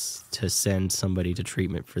us to send somebody to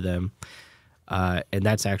treatment for them, and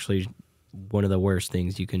that's actually one of the worst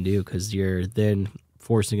things you can do because you're then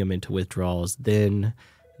forcing them into withdrawals. Then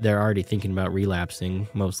they're already thinking about relapsing,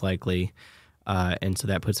 most likely. And so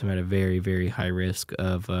that puts them at a very, very high risk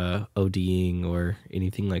of ODing or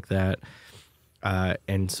anything like that.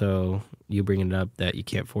 And so you bringing it up that you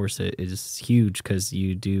can't force it is huge because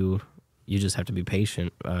you just have to be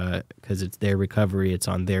patient because it's their recovery. It's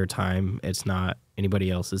on their time. It's not anybody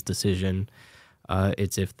else's decision.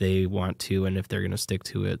 It's if they want to and if they're going to stick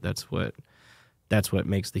to it. That's what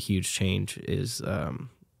makes the huge change is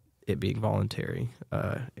it being voluntary.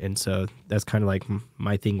 And so that's kind of like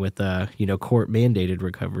my thing with, you know, court mandated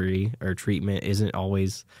recovery or treatment isn't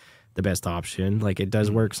always the best option. Like it does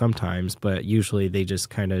work sometimes, but usually they just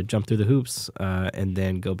kind of jump through the hoops and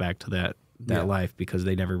then go back to that life because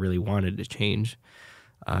they never really wanted to change.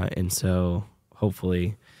 And so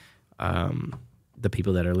hopefully the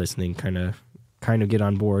people that are listening kind of get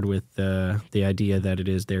on board with the idea that it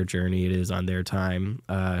is their journey, it is on their time.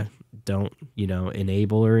 Don't, you know,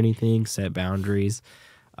 enable or anything, set boundaries,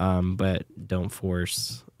 but don't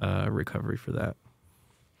force recovery for that.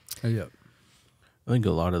 Yeah. I think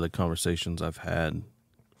a lot of the conversations I've had,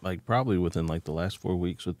 like probably within like the last 4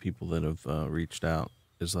 weeks with people that have reached out,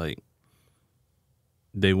 is like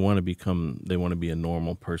they want to be a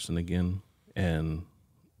normal person again. And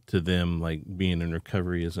to them, like being in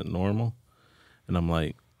recovery isn't normal. And I'm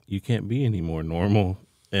like, you can't be any more normal.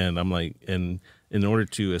 And I'm like, and in order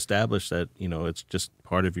to establish that, you know, it's just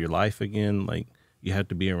part of your life again, like you have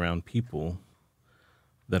to be around people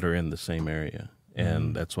that are in the same area.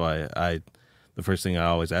 And that's why the first thing I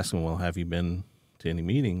always ask them, well, have you been to any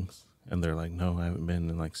meetings? And they're like, no, I haven't been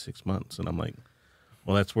in like 6 months. And I'm like,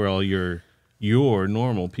 well, that's where all your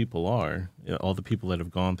normal people are. All the people that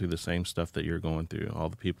have gone through the same stuff that you're going through, all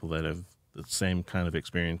the people that have the same kind of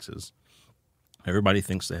experiences. Everybody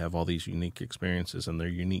thinks they have all these unique experiences and they're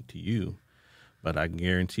unique to you. But I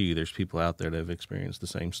guarantee you there's people out there that have experienced the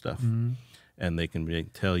same stuff. Mm-hmm. And they can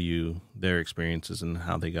tell you their experiences and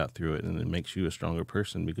how they got through it. And it makes you a stronger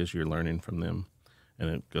person because you're learning from them. And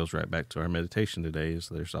it goes right back to our meditation today is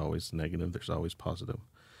there's always negative, there's always positive.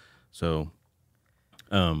 So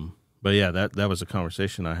But yeah, that was a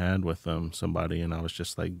conversation I had with somebody, and I was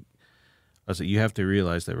just like, I said, you have to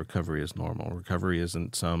realize that recovery is normal. Recovery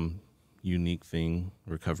isn't some unique thing.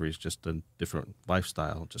 Recovery is just a different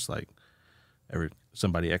lifestyle, just like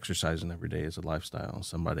somebody exercising every day is a lifestyle.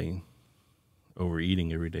 Somebody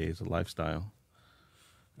overeating every day is a lifestyle.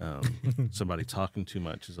 Somebody talking too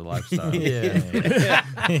much is a lifestyle.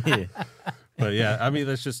 Yeah. But yeah, I mean,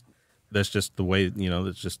 that's just the way,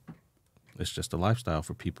 it's just a lifestyle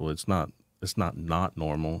for people. It's not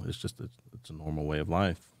normal. It's just it's a normal way of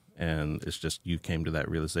life. And it's just, you came to that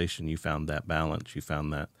realization, you found that balance, you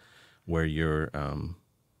found that where you're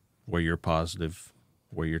positive,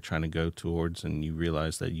 where you're trying to go towards, and you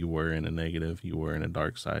realize that you were in a negative, you were in a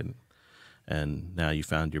dark side, and now you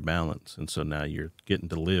found your balance. And so now you're getting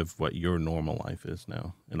to live what your normal life is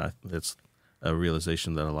now. And that's a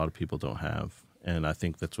realization that a lot of people don't have. And I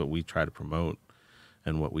think that's what we try to promote,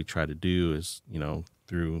 and what we try to do is,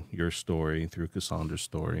 through your story, through Cassandra's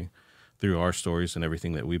story, through our stories and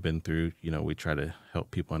everything that we've been through, we try to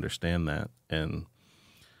help people understand that, and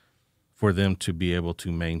for them to be able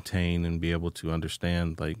to maintain and be able to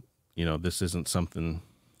understand, like, this isn't something,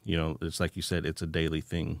 it's like you said, it's a daily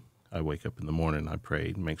thing. I wake up in the morning, I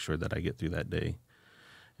pray, make sure that I get through that day.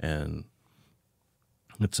 And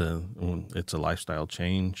it's a lifestyle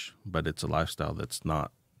change, but it's a lifestyle that's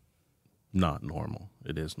not normal.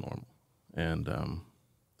 It is normal. And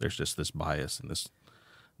there's just this bias and this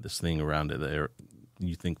thing around it.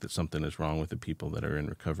 You think that something is wrong with the people that are in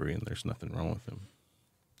recovery, and there's nothing wrong with them.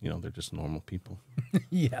 They're just normal people.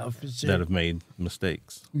 Yeah, for sure. That have made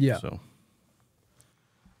mistakes. Yeah. So.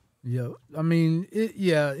 Yeah, I mean,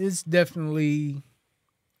 it's definitely,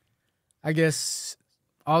 I guess,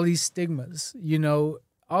 all these stigmas,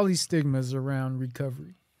 around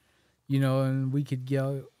recovery, and we could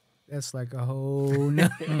go, that's like a whole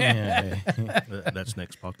That's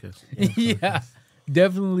next podcast. Yeah,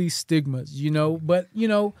 definitely stigmas, but,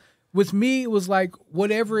 with me, it was like,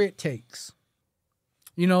 whatever it takes,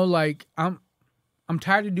 like, I'm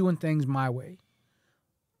tired of doing things my way.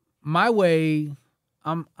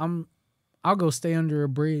 I'll go stay under a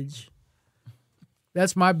bridge.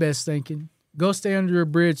 That's my best thinking. Go stay under a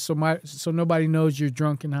bridge so nobody knows you're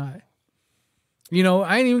drunk and high.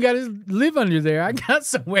 I ain't even got to live under there. I got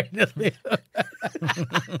somewhere to live.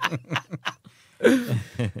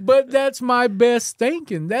 But that's my best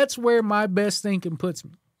thinking. That's where my best thinking puts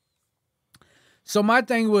me. So my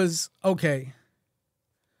thing was, okay,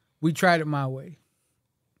 we tried it my way.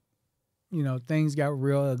 Things got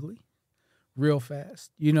real ugly real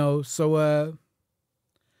fast, so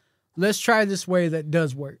let's try this way that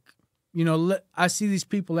does work. I see these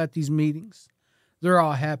people at these meetings. They're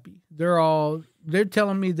all happy. They're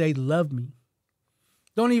telling me they love me.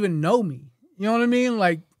 Don't even know me. You know what I mean?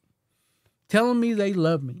 Like, telling me they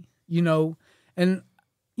love me, and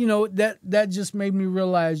that just made me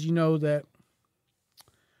realize, that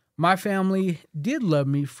my family did love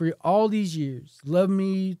me for all these years, loved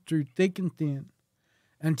me through thick and thin,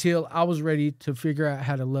 until I was ready to figure out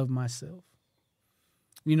how to love myself.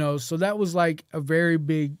 So that was like a very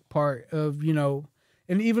big part of, and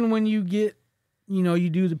even when you get, you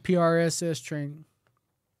do the PRSS training,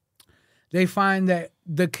 they find that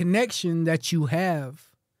the connection that you have,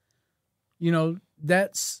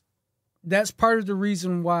 that's part of the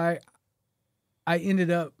reason why I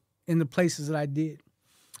ended up in the places that I did.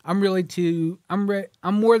 I'm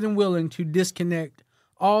more than willing to disconnect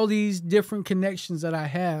all these different connections that I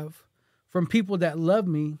have from people that love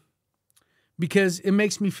me, because it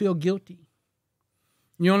makes me feel guilty.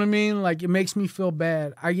 You know what I mean? Like, it makes me feel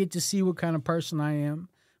bad. I get to see what kind of person I am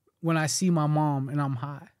when I see my mom and I'm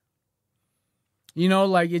high.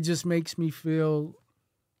 Like, it just makes me feel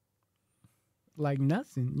like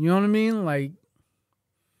nothing. You know what I mean? Like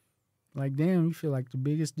damn, you feel like the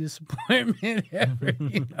biggest disappointment ever,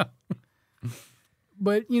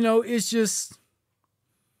 But, it's just,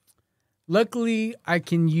 luckily, I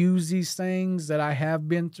can use these things that I have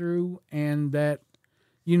been through, and that,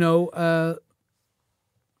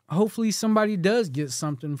 hopefully somebody does get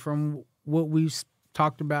something from what we've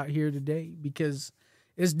talked about here today, because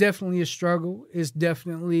it's definitely a struggle. It's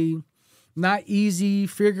definitely not easy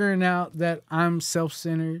figuring out that I'm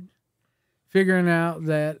self-centered, figuring out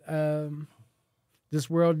that this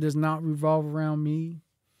world does not revolve around me,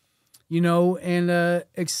 and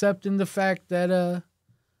accepting the fact that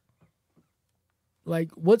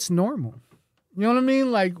like, what's normal? You know what I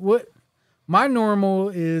mean? Like, what my normal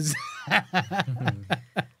is,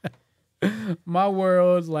 my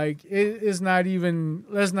world, like, it's not even,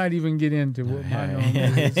 let's not even get into what my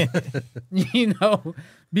normal is,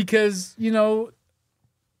 because,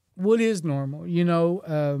 what is normal?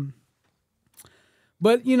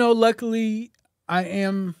 But, luckily I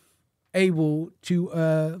am able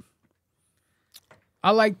to,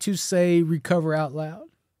 I like to say recover out loud.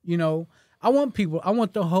 I want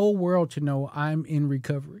the whole world to know I'm in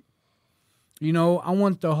recovery. I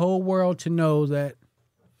want the whole world to know that,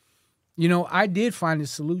 I did find a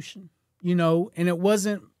solution, and it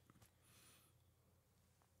wasn't,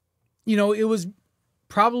 it was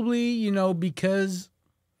probably, because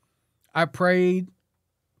I prayed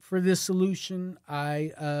for this solution.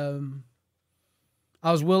 I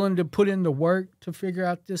was willing to put in the work to figure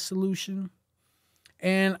out this solution.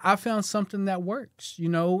 And I found something that works,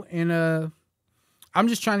 and I'm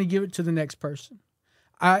just trying to give it to the next person.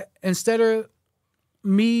 Instead of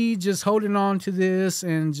me just holding on to this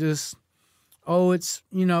and just, it's,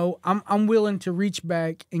 I'm willing to reach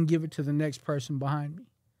back and give it to the next person behind me.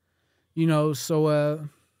 So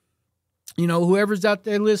whoever's out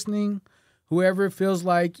there listening, whoever feels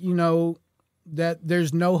like, that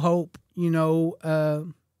there's no hope,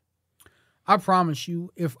 I promise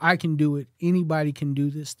you, if I can do it, anybody can do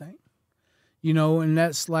this thing. And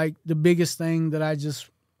that's like the biggest thing that I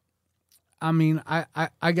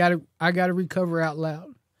gotta recover out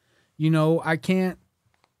loud.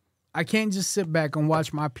 I can't just sit back and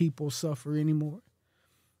watch my people suffer anymore.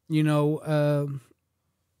 I'm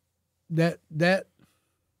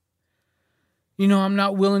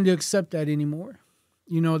not willing to accept that anymore.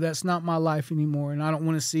 That's not my life anymore. And I don't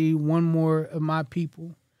want to see one more of my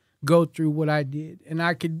people go through what I did. And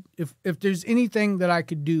I could, if there's anything that I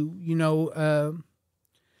could do,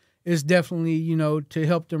 it's definitely, to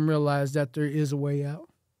help them realize that there is a way out.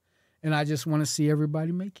 And I just want to see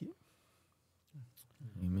everybody make it.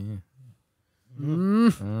 Amen.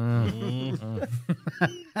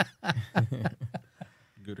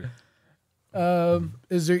 Gooder.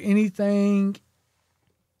 Is there anything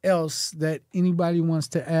else that anybody wants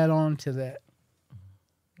to add on to that?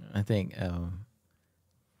 I think,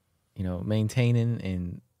 maintaining,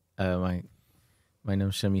 and my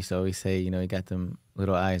Shum used to always say, you got them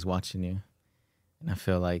little eyes watching you. And I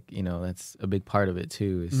feel like, that's a big part of it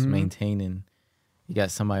too, is maintaining. You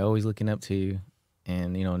got somebody always looking up to you,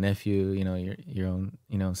 and, nephew, your own,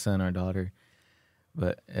 son or daughter.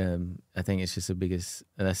 But I think it's just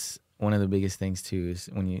that's one of the biggest things too, is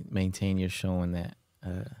when you maintain, you're showing that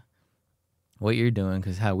what you're doing,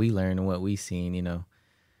 because how we learn and what we seen,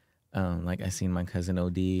 like I seen my cousin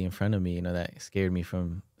OD in front of me, that scared me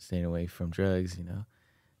from staying away from drugs,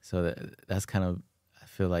 so that's kind of, I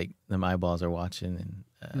feel like them eyeballs are watching,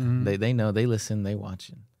 and they know, they listen, they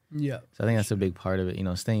watching. Yeah. So I think that's a big part of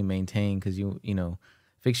it, staying maintained, because you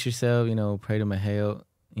fix yourself, pray to Mahel,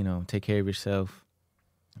 take care of yourself,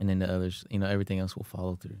 and then the others, everything else will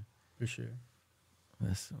follow through. For sure.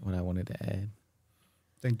 That's what I wanted to add.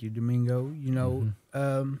 Thank you, Domingo.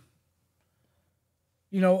 I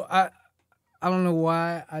don't know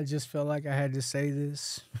why I just felt like I had to say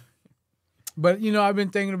this. But, I've been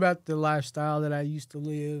thinking about the lifestyle that I used to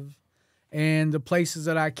live and the places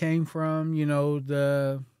that I came from,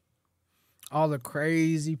 all the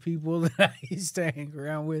crazy people that I used to hang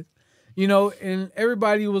around with, and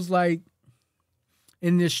everybody was like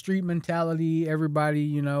in this street mentality.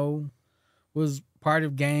 Everybody, was part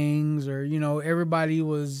of gangs, or, everybody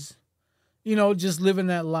was, just living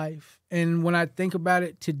that life. And when I think about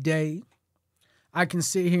it today, I can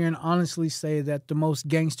sit here and honestly say that the most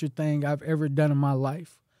gangster thing I've ever done in my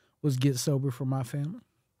life was get sober for my family.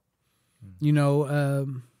 The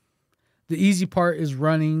easy part is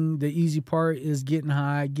running. The easy part is getting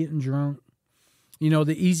high, getting drunk.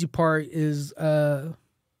 The easy part is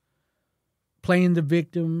playing the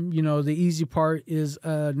victim. The easy part is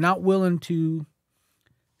not willing to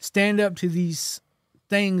stand up to these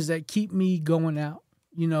things that keep me going out.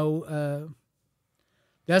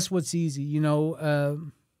 That's what's easy.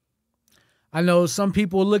 I know some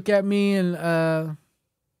people look at me and,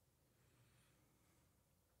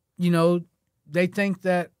 they think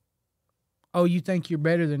that, oh, you think you're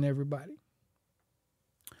better than everybody.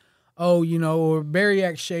 Oh, or Barry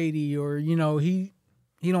acts shady, or, he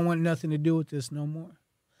don't want nothing to do with this no more.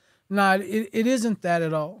 Nah, it isn't that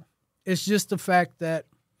at all. It's just the fact that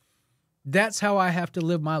that's how I have to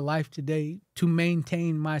live my life today to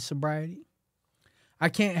maintain my sobriety. I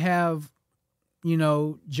can't have,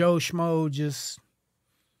 Joe Schmo just,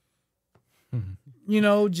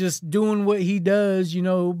 just doing what he does,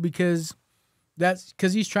 because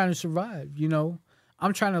he's trying to survive,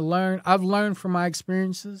 I'm trying to learn. I've learned from my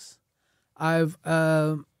experiences. I've,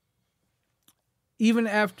 even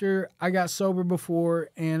after I got sober before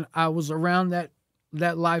and I was around that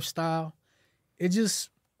lifestyle, it just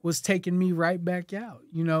was taking me right back out,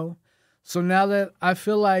 So now that I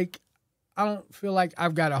feel like don't feel like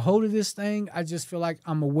I've got a hold of this thing. I just feel like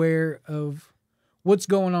I'm aware of what's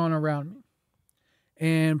going on around me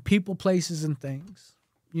and people, places, and things.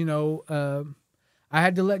 You know, I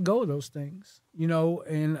had to let go of those things, you know,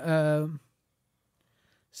 and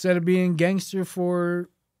instead of being gangster for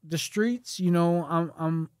the streets, you know,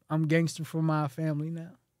 I'm gangster for my family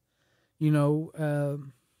now. You know,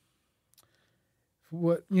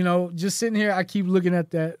 what, you know, just sitting here, I keep looking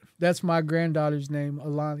at that. That's my granddaughter's name,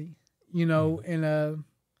 Alani. You know, and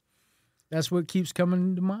that's what keeps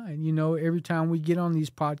coming to mind. You know, every time we get on these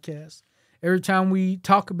podcasts, every time we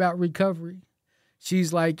talk about recovery,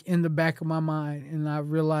 she's like in the back of my mind. And I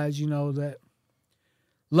realize, you know, that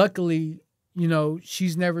luckily, you know,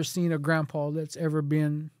 she's never seen a grandpa that's ever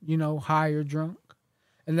been, you know, high or drunk.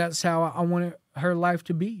 And that's how I want her life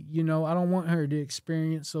to be. You know, I don't want her to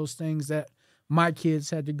experience those things that my kids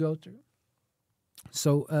had to go through.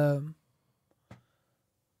 So,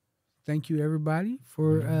 thank you everybody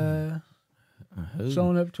for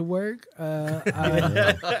showing up to work. I'm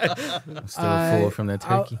still full from that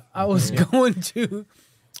turkey. I was going to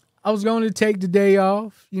take the day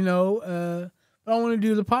off, you know, but I want to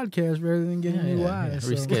do the podcast rather than getting new eyes.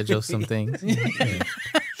 So. Reschedule some things.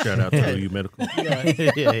 Shout out to OU Medical.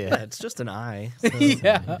 yeah. It's just an eye. So.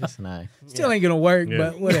 Yeah. Just an eye. Still ain't going to work,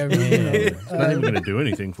 but whatever. You know. It's not even going to do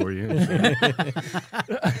anything for you. A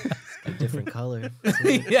different color.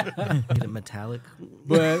 Yeah. Get it metallic.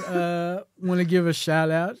 But want to give a shout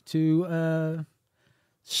out to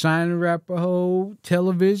Shine Arapahoe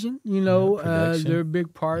Television. You know, they're a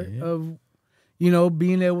big part of, you know,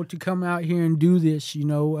 being able to come out here and do this. You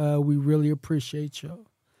know, we really appreciate y'all.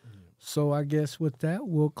 So I guess with that,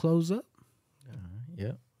 we'll close up.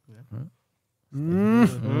 Yep.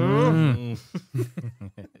 Mm.